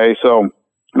 Okay. So,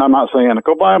 and I'm not saying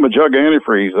go buy them a jug of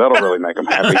antifreeze. That'll really make them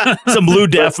happy. Some Blue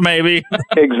Def, maybe.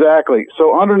 Exactly.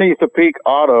 So underneath the Peak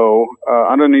Auto,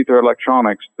 underneath their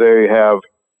electronics, they have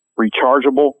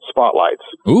rechargeable spotlights.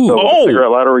 Ooh. So a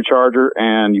cigarette lighter recharger,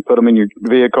 and you put them in your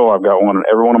vehicle. I've got one in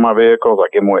every one of my vehicles. I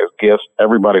give them away as gifts.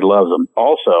 Everybody loves them.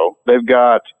 Also, they've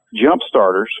got jump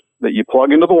starters that you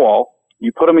plug into the wall.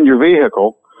 You put them in your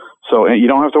vehicle. So you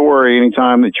don't have to worry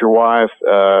anytime that your wife,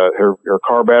 her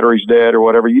car battery's dead or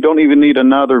whatever. You don't even need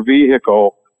another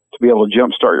vehicle to be able to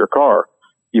jump start your car.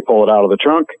 You pull it out of the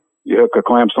trunk, you hook the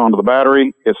clamps onto the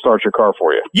battery, it starts your car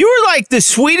for you. You are like the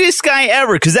sweetest guy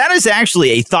ever, because that is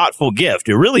actually a thoughtful gift.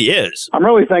 It really is. I'm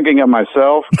really thinking of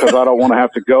myself, because I don't want to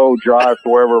have to go drive to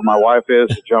wherever my wife is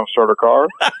to jump start her car.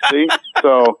 See?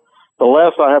 So the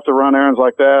less I have to run errands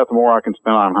like that, the more I can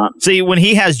spend on hunting. See, when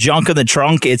he has junk in the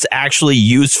trunk, it's actually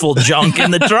useful junk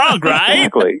in the trunk, right?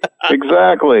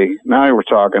 Exactly. Now we're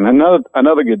talking.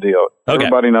 Another good deal. Okay.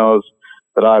 Everybody knows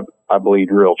that I bleed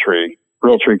real tree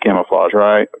camouflage,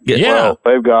 right? Yeah. Well,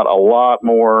 they've got a lot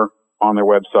more on their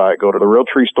website. Go to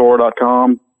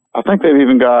therealtreestore.com. I think they've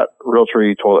even got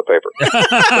Realtree toilet paper.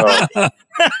 So,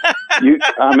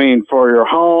 for your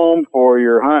home, for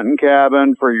your hunting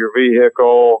cabin, for your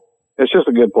vehicle, it's just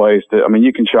a good place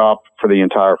you can shop for the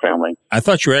entire family. I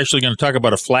thought you were actually going to talk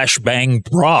about a flashbang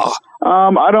bra.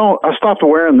 I stopped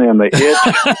wearing them. They itch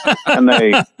and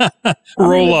they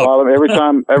roll up. Every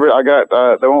time,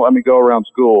 they won't let me go around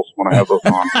schools when I have those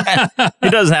on. He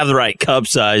doesn't have the right cup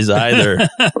size either.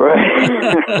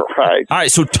 Right. All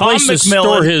right. So Tom Place to McMillan,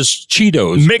 store his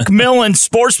Cheetos. McMillan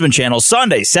Sportsman Channel,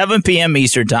 Sunday, 7 p.m.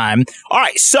 Eastern Time. All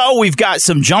right. So we've got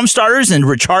some jump starters and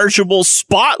rechargeable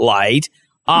spotlight.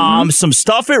 Some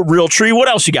stuff at Realtree. What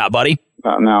else you got, buddy?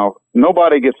 Now,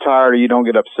 nobody gets tired or you don't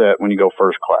get upset when you go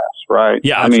first class, right?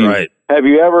 Yeah, that's right. Have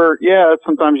you ever,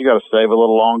 sometimes you got to save a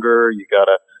little longer. You got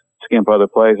to skimp other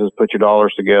places, put your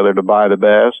dollars together to buy the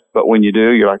best. But when you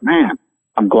do, you're like, man,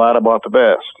 I'm glad I bought the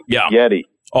best. Yeah. Yeti.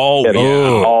 Oh, Yeti.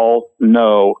 yeah. All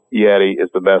know Yeti is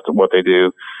the best at what they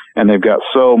do. And they've got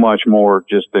so much more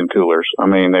just than coolers.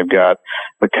 They've got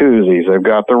the koozies. They've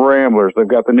got the Ramblers. They've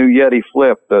got the new Yeti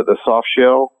Flip, the soft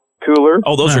shell cooler.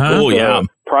 Oh, those are cool, yeah.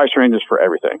 Price ranges for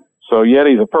everything. So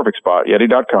Yeti's a perfect spot,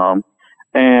 Yeti.com.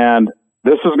 And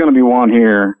this is going to be one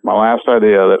here, my last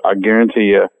idea that I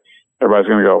guarantee you everybody's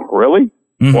going to go, really?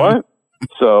 Mm-hmm. What?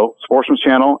 So Sportsman's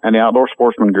Channel and the Outdoor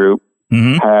Sportsman Group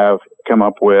have come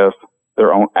up with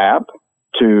their own app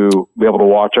to be able to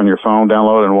watch on your phone,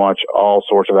 download and watch all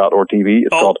sorts of outdoor TV. It's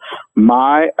called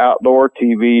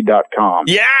myoutdoortv.com.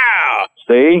 Yeah.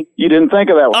 See? You didn't think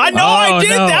of that one. I know I did.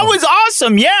 No. That was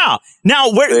awesome. Yeah. Now,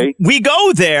 we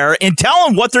go there and tell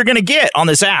them what they're going to get on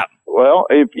this app. Well,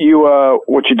 if you,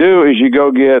 what you do is you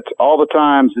go get all the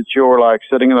times that you're like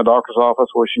sitting in the doctor's office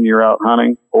wishing you're out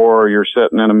hunting, or you're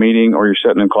sitting in a meeting, or you're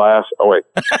sitting in class. Oh, wait,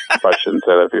 I shouldn't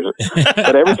say that.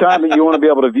 But every time that you want to be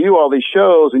able to view all these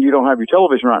shows and you don't have your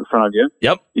television right in front of you,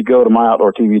 you go to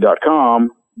myoutdoortv.com,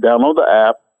 download the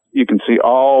app. You can see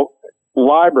all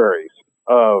libraries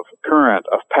of current,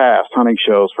 of past hunting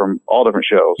shows from all different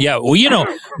shows. Yeah, well,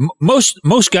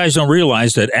 most guys don't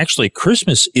realize that actually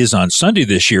Christmas is on Sunday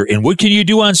this year. And what can you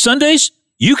do on Sundays?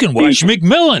 You can watch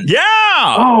McMillan. Yeah.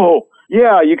 Oh,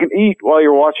 yeah, you can eat while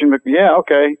you're watching Yeah,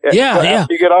 okay. Yeah,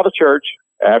 After you get out of church,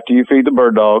 after you feed the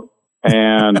bird dog,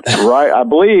 and I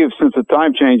believe since the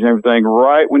time change and everything,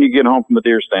 right when you get home from the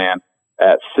deer stand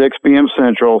at 6 p.m.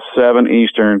 Central, 7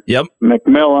 Eastern,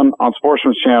 McMillan on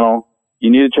Sportsman's Channel. You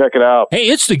need to check it out. Hey,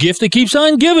 it's the gift that keeps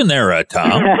on giving there,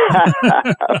 Tom.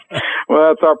 Well,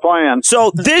 that's our plan.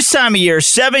 So this time of year,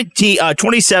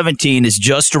 2017 is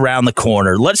just around the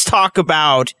corner. Let's talk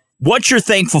about what you're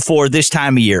thankful for this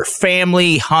time of year.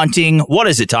 Family, hunting. What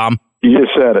is it, Tom? You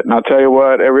just said it. And I'll tell you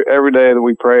what, every day that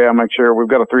we pray, I make sure we've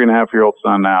got a 3.5-year-old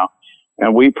son now.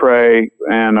 And we pray,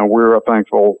 and we're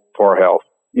thankful for our health.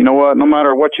 You know what? No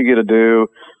matter what you get to do,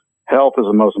 health is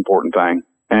the most important thing.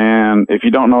 And if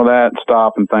you don't know that,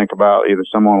 stop and think about either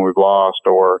someone we've lost,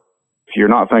 or if you're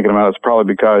not thinking about it, it's probably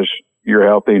because you're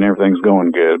healthy and everything's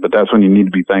going good. But that's when you need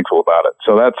to be thankful about it.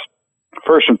 So that's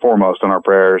first and foremost in our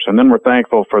prayers. And then we're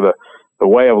thankful for the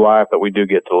way of life that we do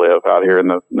get to live out here in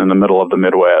the middle of the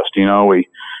Midwest.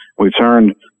 We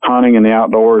turned hunting and the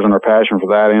outdoors and our passion for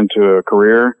that into a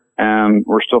career, and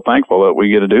we're still thankful that we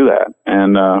get to do that.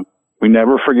 And we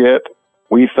never forget.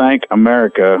 We thank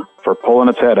America for pulling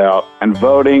its head out and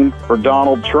voting for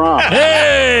Donald Trump.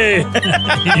 Hey!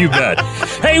 You bet.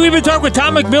 Hey, we've been talking with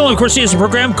Tom McMillan. Of course, he has a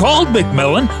program called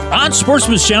McMillan on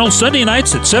Sportsman's Channel Sunday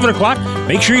nights at 7 o'clock.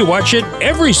 Make sure you watch it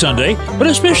every Sunday, but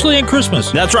especially on Christmas.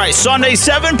 That's right. Sunday,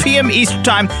 7 p.m. Eastern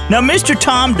Time. Now, Mr.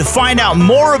 Tom, to find out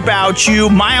more about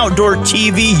you, My Outdoor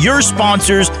TV, your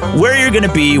sponsors, where you're going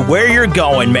to be, where you're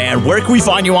going, man, where can we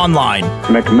find you online?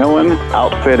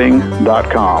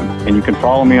 McMillanoutfitting.com. And you can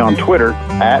follow me on Twitter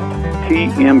at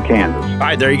TM Kansas. All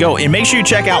right, there you go. And make sure you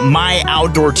check out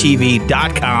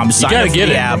myoutdoortv.com. Sign up for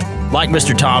the app. Like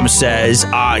Mr. Tom says,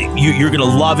 you're going to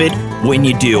love it when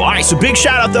you do. All right, so big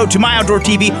shout out, though, to My Outdoor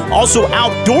TV, also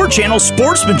Outdoor Channel,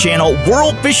 Sportsman Channel,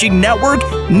 World Fishing Network,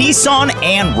 Nissan,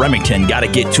 and Remington. Got to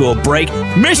get to a break.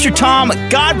 Mr. Tom,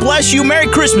 God bless you. Merry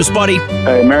Christmas, buddy.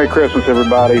 Hey, Merry Christmas,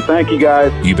 everybody. Thank you,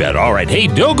 guys. You bet. All right. Hey,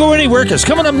 don't go anywhere, because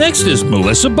coming up next is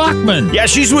Melissa Bachman. Yeah,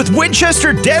 she's with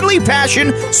Winchester Deadly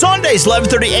Passion, Sundays,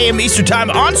 11:30 a.m. Eastern Time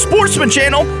on Sportsman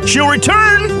Channel. She'll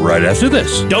return right after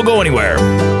this. Don't go anywhere.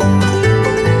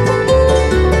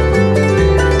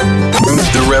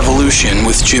 The Revolution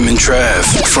with Jim and Trav.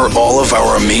 For all of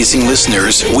our amazing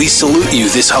listeners, we salute you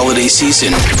this holiday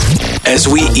season. As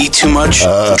we eat too much,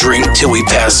 drink till we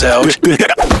pass out,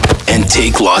 and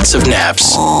take lots of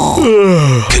naps.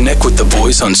 Connect with the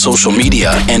boys on social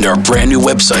media and our brand new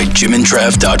website,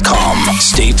 jimandtrav.com.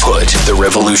 Stay put. The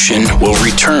Revolution will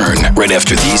return right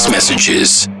after these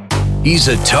messages. He's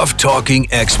a tough-talking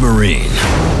ex-Marine.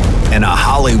 and a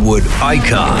Hollywood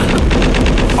icon.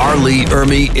 Arlie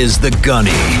Ermy is the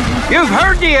gunny. You've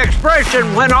heard the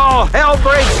expression, when all hell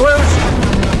breaks loose.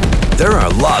 There are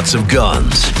lots of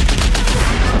guns,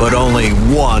 but only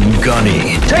one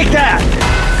gunny. Take that!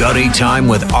 Gunny Time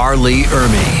with Arlie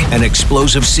Ermy, an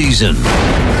explosive season.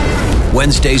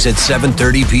 Wednesdays at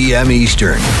 7:30 p.m.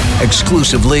 Eastern,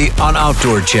 exclusively on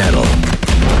Outdoor Channel.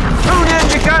 Tune in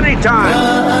to Gunny Time.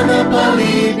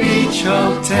 Kaanapali Beach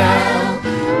Hotel,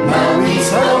 Maui's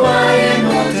Hawaiian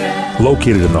Hotel.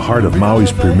 Located in the heart of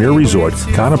Maui's premier resort,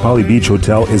 Kaanapali Beach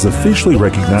Hotel is officially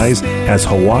recognized as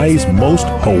Hawaii's most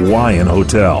Hawaiian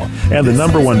hotel and the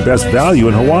 #1 best value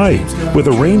in Hawaii. With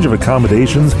a range of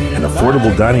accommodations and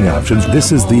affordable dining options,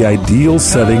 this is the ideal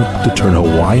setting to turn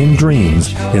Hawaiian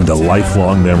dreams into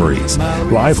lifelong memories.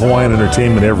 Live Hawaiian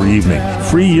entertainment every evening,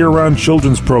 free year-round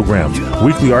children's programs,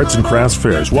 weekly arts and crafts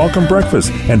fairs, welcome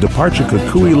breakfast, and departure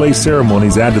kukui lei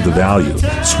ceremonies add to the value.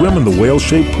 Swim in the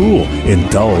whale-shaped pool,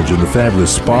 indulge in the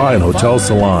fabulous spa and hotel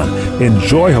salon.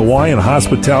 Enjoy Hawaiian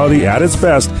hospitality at its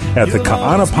best at the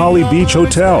Kaanapali Beach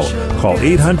Hotel. Call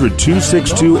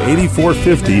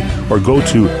 800-262-8450 or go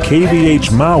to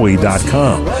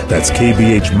kbhmaui.com. That's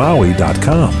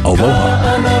kbhmaui.com. Aloha.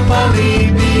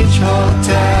 Kaanapali Beach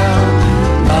Hotel,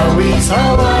 Maui's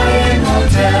Hawaiian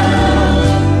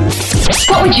Hotel.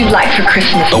 What would you like for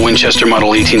Christmas? A Winchester Model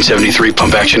 1873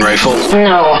 pump-action rifle?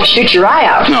 No, shoot your eye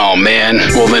out. Oh, man.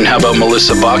 Well, then how about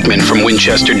Melissa Bachman from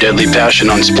Winchester Deadly Passion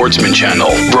on Sportsman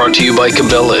Channel? Brought to you by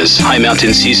Cabela's, High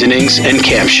Mountain Seasonings, and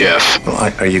Camp Chef.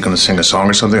 Well, are you going to sing a song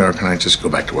or something, or can I just go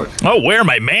back to work? Oh, where are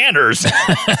my manners?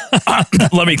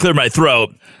 Let me clear my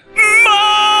throat.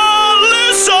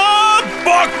 Melissa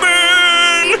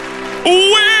Bachman,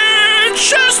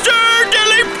 Winchester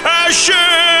Deadly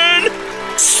Passion,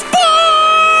 Sportsman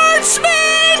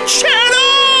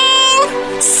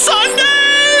Channel,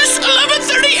 Sundays,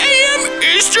 11:30 a.m.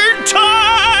 Eastern Time.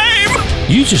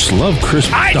 You just love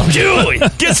Christmas. I do.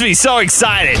 It gets me so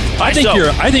excited. I think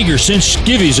your cinch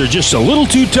skivvies are just a little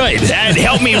too tight. That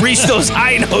helped me reach those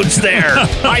high notes there. All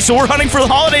right, so we're hunting for the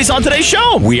holidays on today's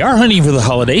show. We are hunting for the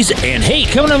holidays, and hey,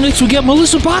 coming up next we got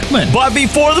Melissa Bachman. But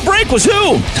before the break was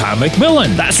who? Tom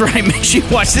McMillan. That's right. Make sure you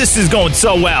watch. This is going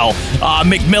so well.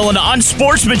 McMillan on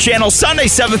Sportsman Channel, Sunday,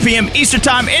 7 p.m. Eastern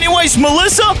Time. Anyways,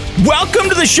 Melissa, welcome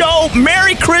to the show.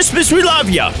 Merry Christmas. We love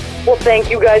you. Well, thank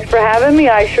you guys for having me.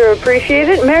 I sure appreciate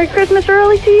it. Merry Christmas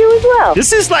early to you as well.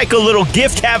 This is like a little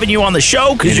gift having you on the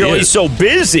show because you're always so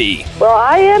busy. Well,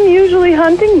 I am usually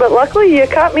hunting, but luckily you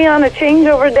caught me on a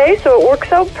changeover day, so it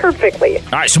works out perfectly. All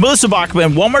right, so Melissa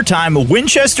Bachman, one more time,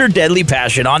 Winchester Deadly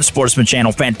Passion on Sportsman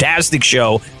Channel. Fantastic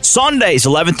show. Sundays,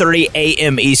 11:30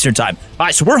 a.m. Eastern Time. All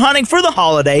right, so we're hunting for the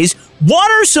holidays.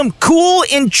 What are some cool,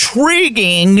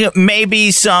 intriguing, maybe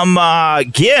some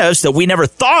gifts that we never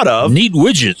thought of? Neat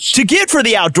widgets. To get for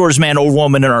the outdoors man or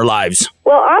woman in our lives?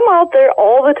 Well, I'm out there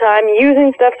all the time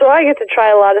using stuff, so I get to try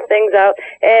a lot of things out.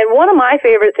 And one of my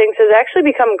favorite things has actually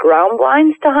become ground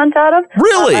blinds to hunt out of.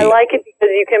 Really? I like it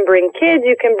because you can bring kids,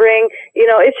 you can bring,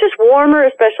 it's just warmer,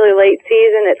 especially late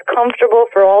season. It's comfortable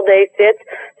for all-day sits.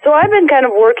 So I've been kind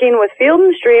of working with Field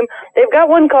 & Stream. They've got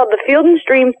one called the Field &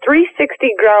 Stream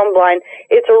 360 ground blind.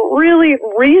 It's a really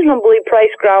reasonably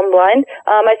priced ground blind.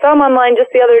 I saw them online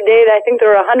just the other day. I think they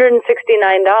were $169,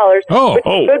 which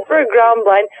is good for a ground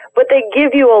blind. But they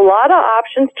give you a lot of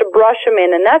options to brush them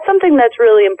in, and that's something that's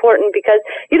really important because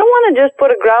you don't want to just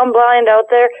put a ground blind out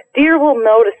there. Deer will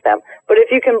notice them. But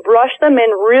if you can brush them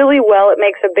in really well, it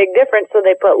makes a big difference. So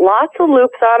they put lots of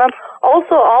loops on them.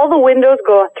 Also, all the windows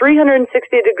go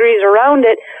 360 degrees around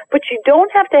it, but you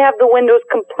don't have to have the windows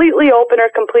completely open or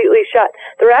completely shut.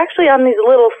 They're actually on these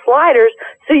little sliders,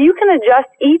 so you can adjust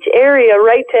each area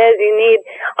right to as you need.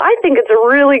 I think it's a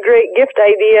really great gift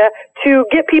idea to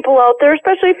get people out there,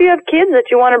 especially if you have kids that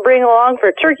you want to bring along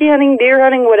for turkey hunting, deer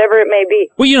hunting, whatever it may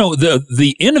be. Well,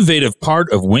 the innovative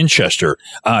part of Winchester,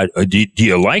 do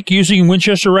you like using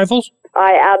Winchester rifles?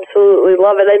 I absolutely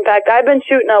love it. In fact, I've been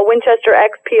shooting a Winchester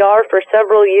XPR for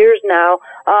several years now.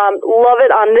 Love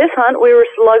it. On this hunt, we were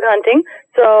slug hunting,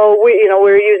 so we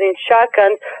were using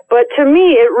shotguns. But to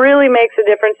me, it really makes a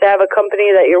difference to have a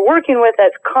company that you're working with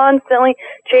that's constantly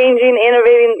changing,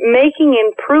 innovating, making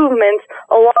improvements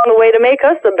along the way to make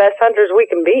us the best hunters we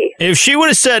can be. If she would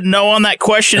have said no on that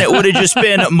question, it would have just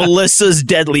been Melissa's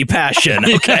Deadly Passion.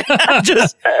 Okay,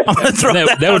 I'm gonna throw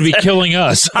that would be killing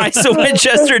us. All right, so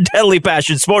Winchester Deadly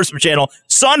Passion, Sportsman Channel,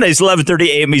 Sundays, 11:30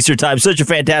 a.m. Eastern Time. Such a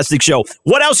fantastic show.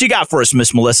 What else you got for us,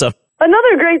 Miss Melissa?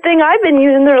 Another great thing I've been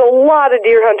using, there's a lot of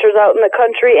deer hunters out in the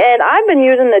country, and I've been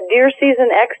using the Deer Season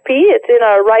XP. It's in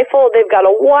a rifle. They've got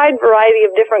a wide variety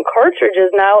of different cartridges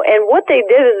now, and what they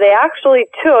did is they actually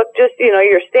took just,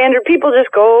 your standard, people just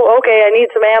go, okay, I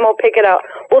need some ammo, pick it out.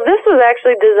 Well, this was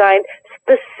actually designed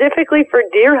specifically for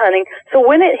deer hunting. So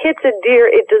when it hits a deer,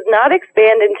 it does not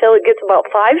expand until it gets about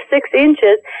 5-6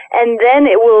 inches, and then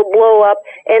it will blow up,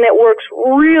 and it works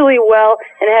really well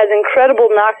and has incredible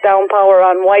knockdown power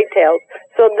on whitetails.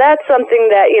 So that's something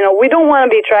that, we don't want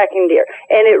to be tracking deer,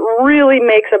 and it really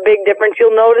makes a big difference.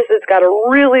 You'll notice it's got a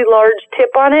really large tip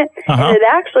on it, and it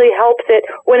actually helps it,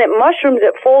 when it mushrooms,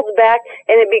 it folds back,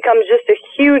 and it becomes just a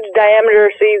huge diameter,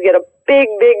 so you get a big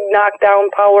knockdown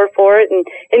power for it, and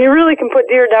you really can put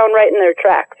deer down right in their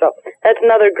tracks. So that's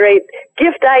another great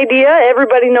gift idea.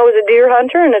 Everybody knows a deer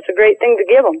hunter, and it's a great thing to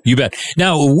give them. You bet.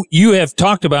 Now, you have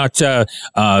talked about a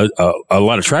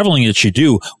lot of traveling that you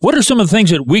do. What are some of the things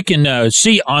that we can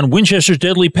see on Winchester's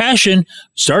Deadly Passion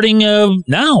starting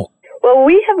now? Well,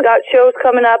 we have got shows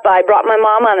coming up. I brought my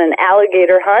mom on an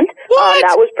alligator hunt.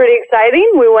 That was pretty exciting.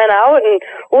 We went out and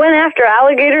went after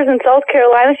alligators in South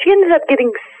Carolina. She ended up getting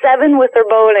 7 with her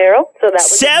bow and arrow. So that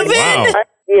was 7? Wow.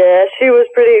 Yeah, she was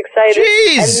pretty excited.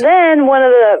 Jeez. And then one of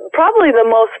probably the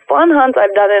most fun hunts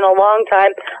I've done in a long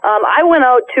time, I went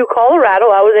out to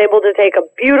Colorado. I was able to take a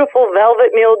beautiful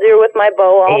velvet mule deer with my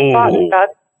bow, all spot and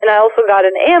shot. And I also got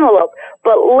an antelope.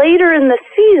 But later in the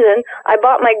season, I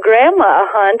bought my grandma a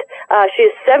hunt. She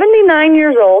is 79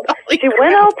 years old. She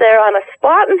went out there on a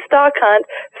spot and stock hunt,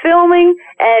 filming,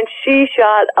 and she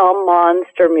shot a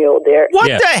monster mule deer. What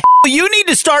the hell? You need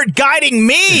to start guiding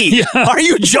me. Yeah. Are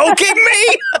you joking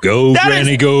me? Go,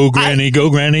 Granny, go, Granny, go,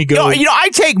 Granny, go. I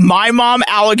take my mom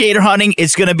alligator hunting.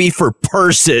 It's going to be for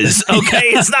purses, okay?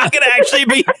 It's not going to actually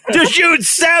be to shoot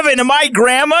 7. And my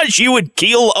grandma, she would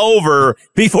keel over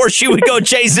before she would go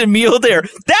chasing mule deer.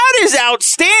 That is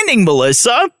outstanding,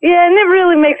 Melissa. Yeah, and it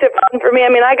really makes it fun for me. I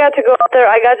mean, I got to go out there.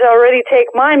 I got to already take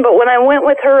mine, but when I went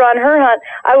with her on her hunt,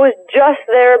 I was just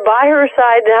there by her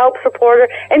side to help support her,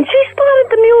 and she spotted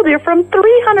the mule deer from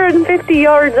 350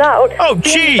 yards out. Oh,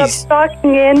 jeez. She ended up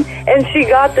stalking in, and she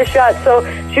got the shot. So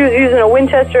she was using a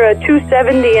Winchester, a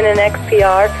 270 and an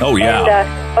XPR. Oh, yeah.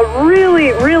 And, a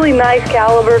really, really nice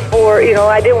caliber for,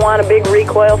 I didn't want a big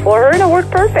recoil for her, and it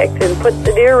worked perfect and put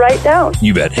the deer right down.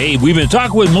 You bet. Hey, we've been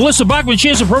talking with Melissa Bachman. She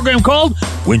has a program called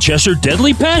Winchester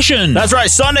Deadly Passion. That's right.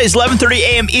 Sundays, 11:30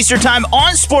 a.m. Eastern Time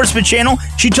on Sportsman Channel.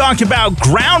 She talked about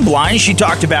ground blinds. She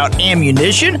talked about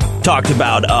ammunition, talked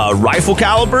about rifle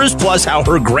calibers, plus how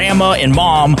her grandma and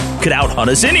mom could out-hunt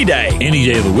us any day. Any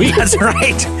day of the week. That's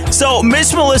right. So,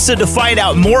 Miss Melissa, to find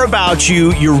out more about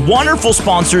you, your wonderful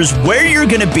sponsors, where you're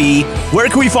going to be, where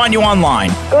can we find you online?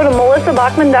 Go to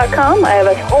melissabachman.com. I have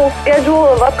a whole schedule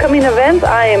of upcoming events.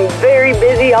 I am very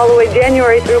busy all the way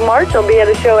January through March. I'll be at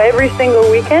a show every single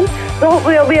weekend. So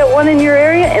hopefully I'll be at one in your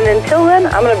area, and until then,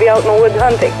 I'm going to be out in the woods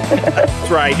hunting.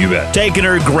 That's right. You bet. Taking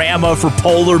her grandma for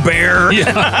polar bear.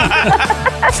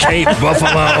 Yeah. Cape buffalo.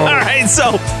 All right,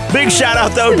 so big shout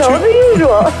out, though, to the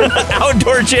usual.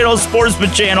 Outdoor Channel,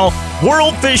 Sportsman Channel,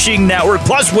 World Fishing Network,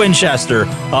 plus Winchester.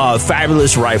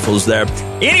 Fabulous rifles there.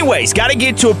 Anyways, got to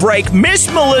get to a break.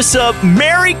 Miss Melissa,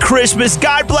 Merry Christmas.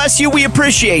 God bless you. We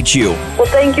appreciate you. Well,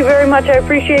 thank you very much. I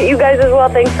appreciate you guys as well.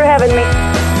 Thanks for having me.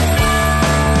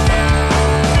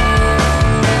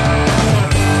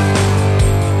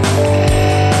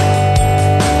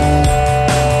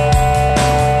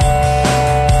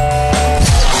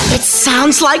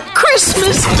 Sounds like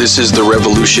Christmas. This is The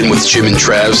Revolution with Jim and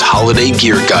Trav's Holiday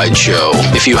Gear Guide Show.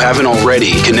 If you haven't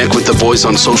already, connect with the boys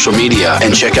on social media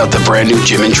and check out the brand new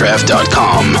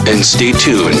JimandTrav.com. And stay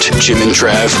tuned. Jim and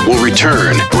Trav will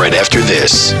return right after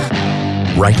this.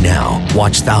 Right now,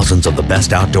 watch thousands of the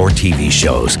best outdoor TV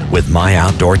shows with My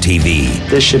Outdoor TV.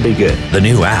 This should be good. The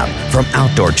new app from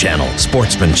Outdoor Channel,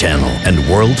 Sportsman Channel, and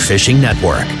World Fishing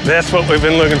Network. That's what we've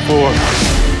been looking for.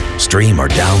 Stream or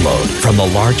download from the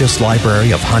largest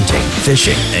library of hunting,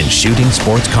 fishing, and shooting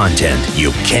sports content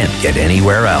you can't get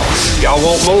anywhere else. Y'all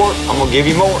want more? I'm going to give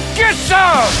you more. Get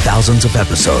some! Thousands of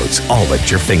episodes, all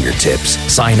at your fingertips.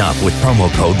 Sign up with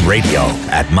promo code RADIO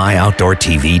at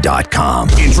myoutdoortv.com.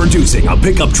 Introducing a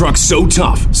pickup truck so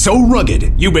tough, so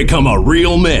rugged, you become a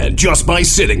real man just by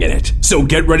sitting in it. So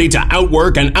get ready to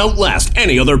outwork and outlast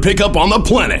any other pickup on the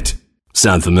planet.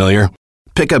 Sound familiar?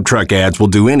 Pickup truck ads will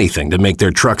do anything to make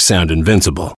their truck sound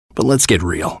invincible. But let's get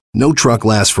real. No truck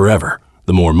lasts forever.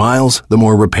 The more miles, the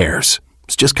more repairs.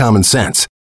 It's just common sense.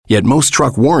 Yet most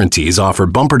truck warranties offer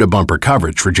bumper-to-bumper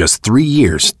coverage for just 3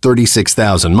 years,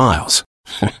 36,000 miles.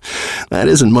 That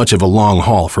isn't much of a long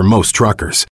haul for most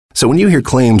truckers. So when you hear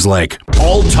claims like,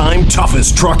 all-time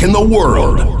toughest truck in the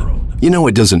world. You know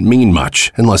it doesn't mean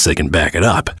much unless they can back it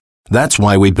up. That's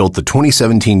why we built the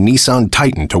 2017 Nissan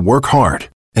Titan to work hard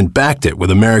and backed it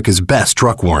with America's best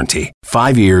truck warranty.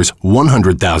 5 years,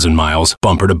 100,000 miles,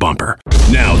 bumper to bumper.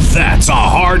 Now that's a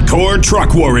hardcore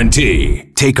truck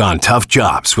warranty. Take on tough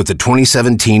jobs with the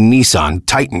 2017 Nissan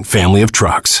Titan family of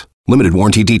trucks. Limited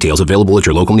warranty details available at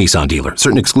your local Nissan dealer.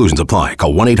 Certain exclusions apply.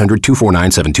 Call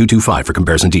 1-800-249-7225 for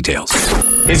comparison details.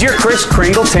 Is your Kris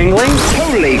Kringle tingling?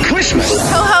 Holy Christmas!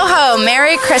 Ho, ho, ho!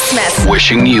 Merry Christmas!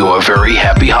 Wishing you a very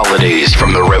happy holidays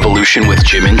from the Revolution with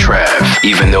Jim and Trav.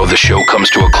 Even though the show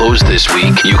comes to a close this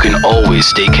week, you can always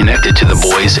stay connected to the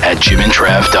boys at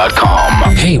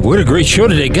jimandtrav.com. Hey, what a great show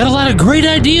today. Got a lot of great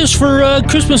ideas for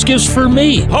Christmas gifts for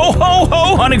me. Ho, ho,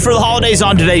 ho! Hunting for the holidays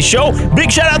on today's show.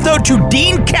 Big shout out, though, to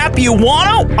Dean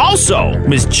Capuano. Also,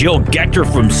 Miss Jill Gechter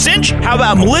from Cinch. How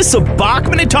about Melissa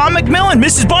Bachman and Tom McMillan?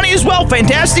 Mrs. Bunny as well.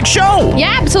 Fantastic show.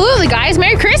 Yeah, absolutely, guys.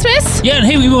 Merry Christmas. Yeah, and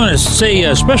hey, we want to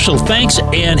say special thanks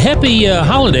and happy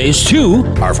holidays to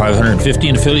our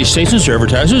 515 affiliate stations,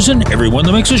 advertisers, and everyone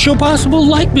that makes the show possible,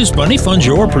 like Miss Bunny, Fun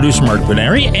Joe, our producer Mark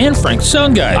Paneri, and Frank the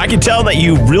Sound Guy. I can tell that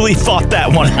you really thought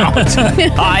that one out.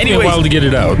 Anyways, a while to get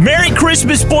it out. Merry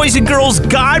Christmas, boys and girls.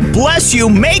 God bless you.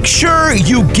 Make sure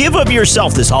you give of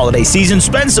yourself this holiday season.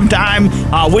 Spend some time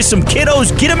with some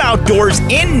kiddos. Get them outdoors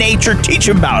in nature. Teach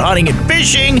them about hunting and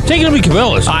fishing. Take them to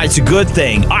Cabela's. It's a good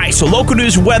thing. All right, so local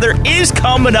news weather is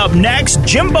coming up next.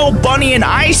 Jimbo, Bunny, and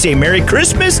I say Merry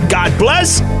Christmas, God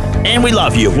bless, and we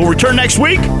love you. We'll return next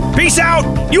week. Peace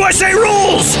out. USA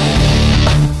rules!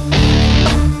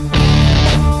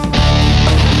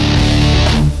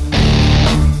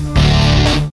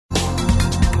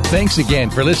 Thanks again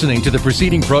for listening to the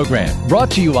preceding program, brought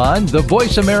to you on the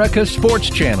Voice America Sports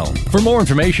Channel. For more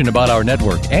information about our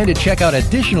network and to check out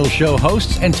additional show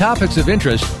hosts and topics of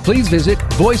interest, please visit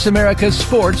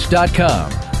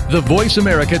voiceamericasports.com. The Voice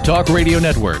America Talk Radio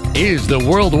Network is the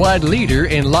worldwide leader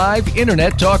in live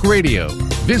Internet talk radio.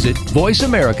 Visit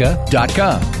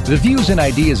voiceamerica.com. The views and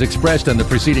ideas expressed on the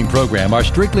preceding program are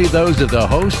strictly those of the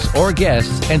hosts or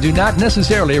guests and do not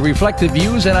necessarily reflect the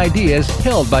views and ideas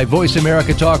held by Voice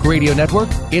America Talk Radio Network,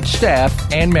 its staff,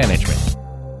 and management.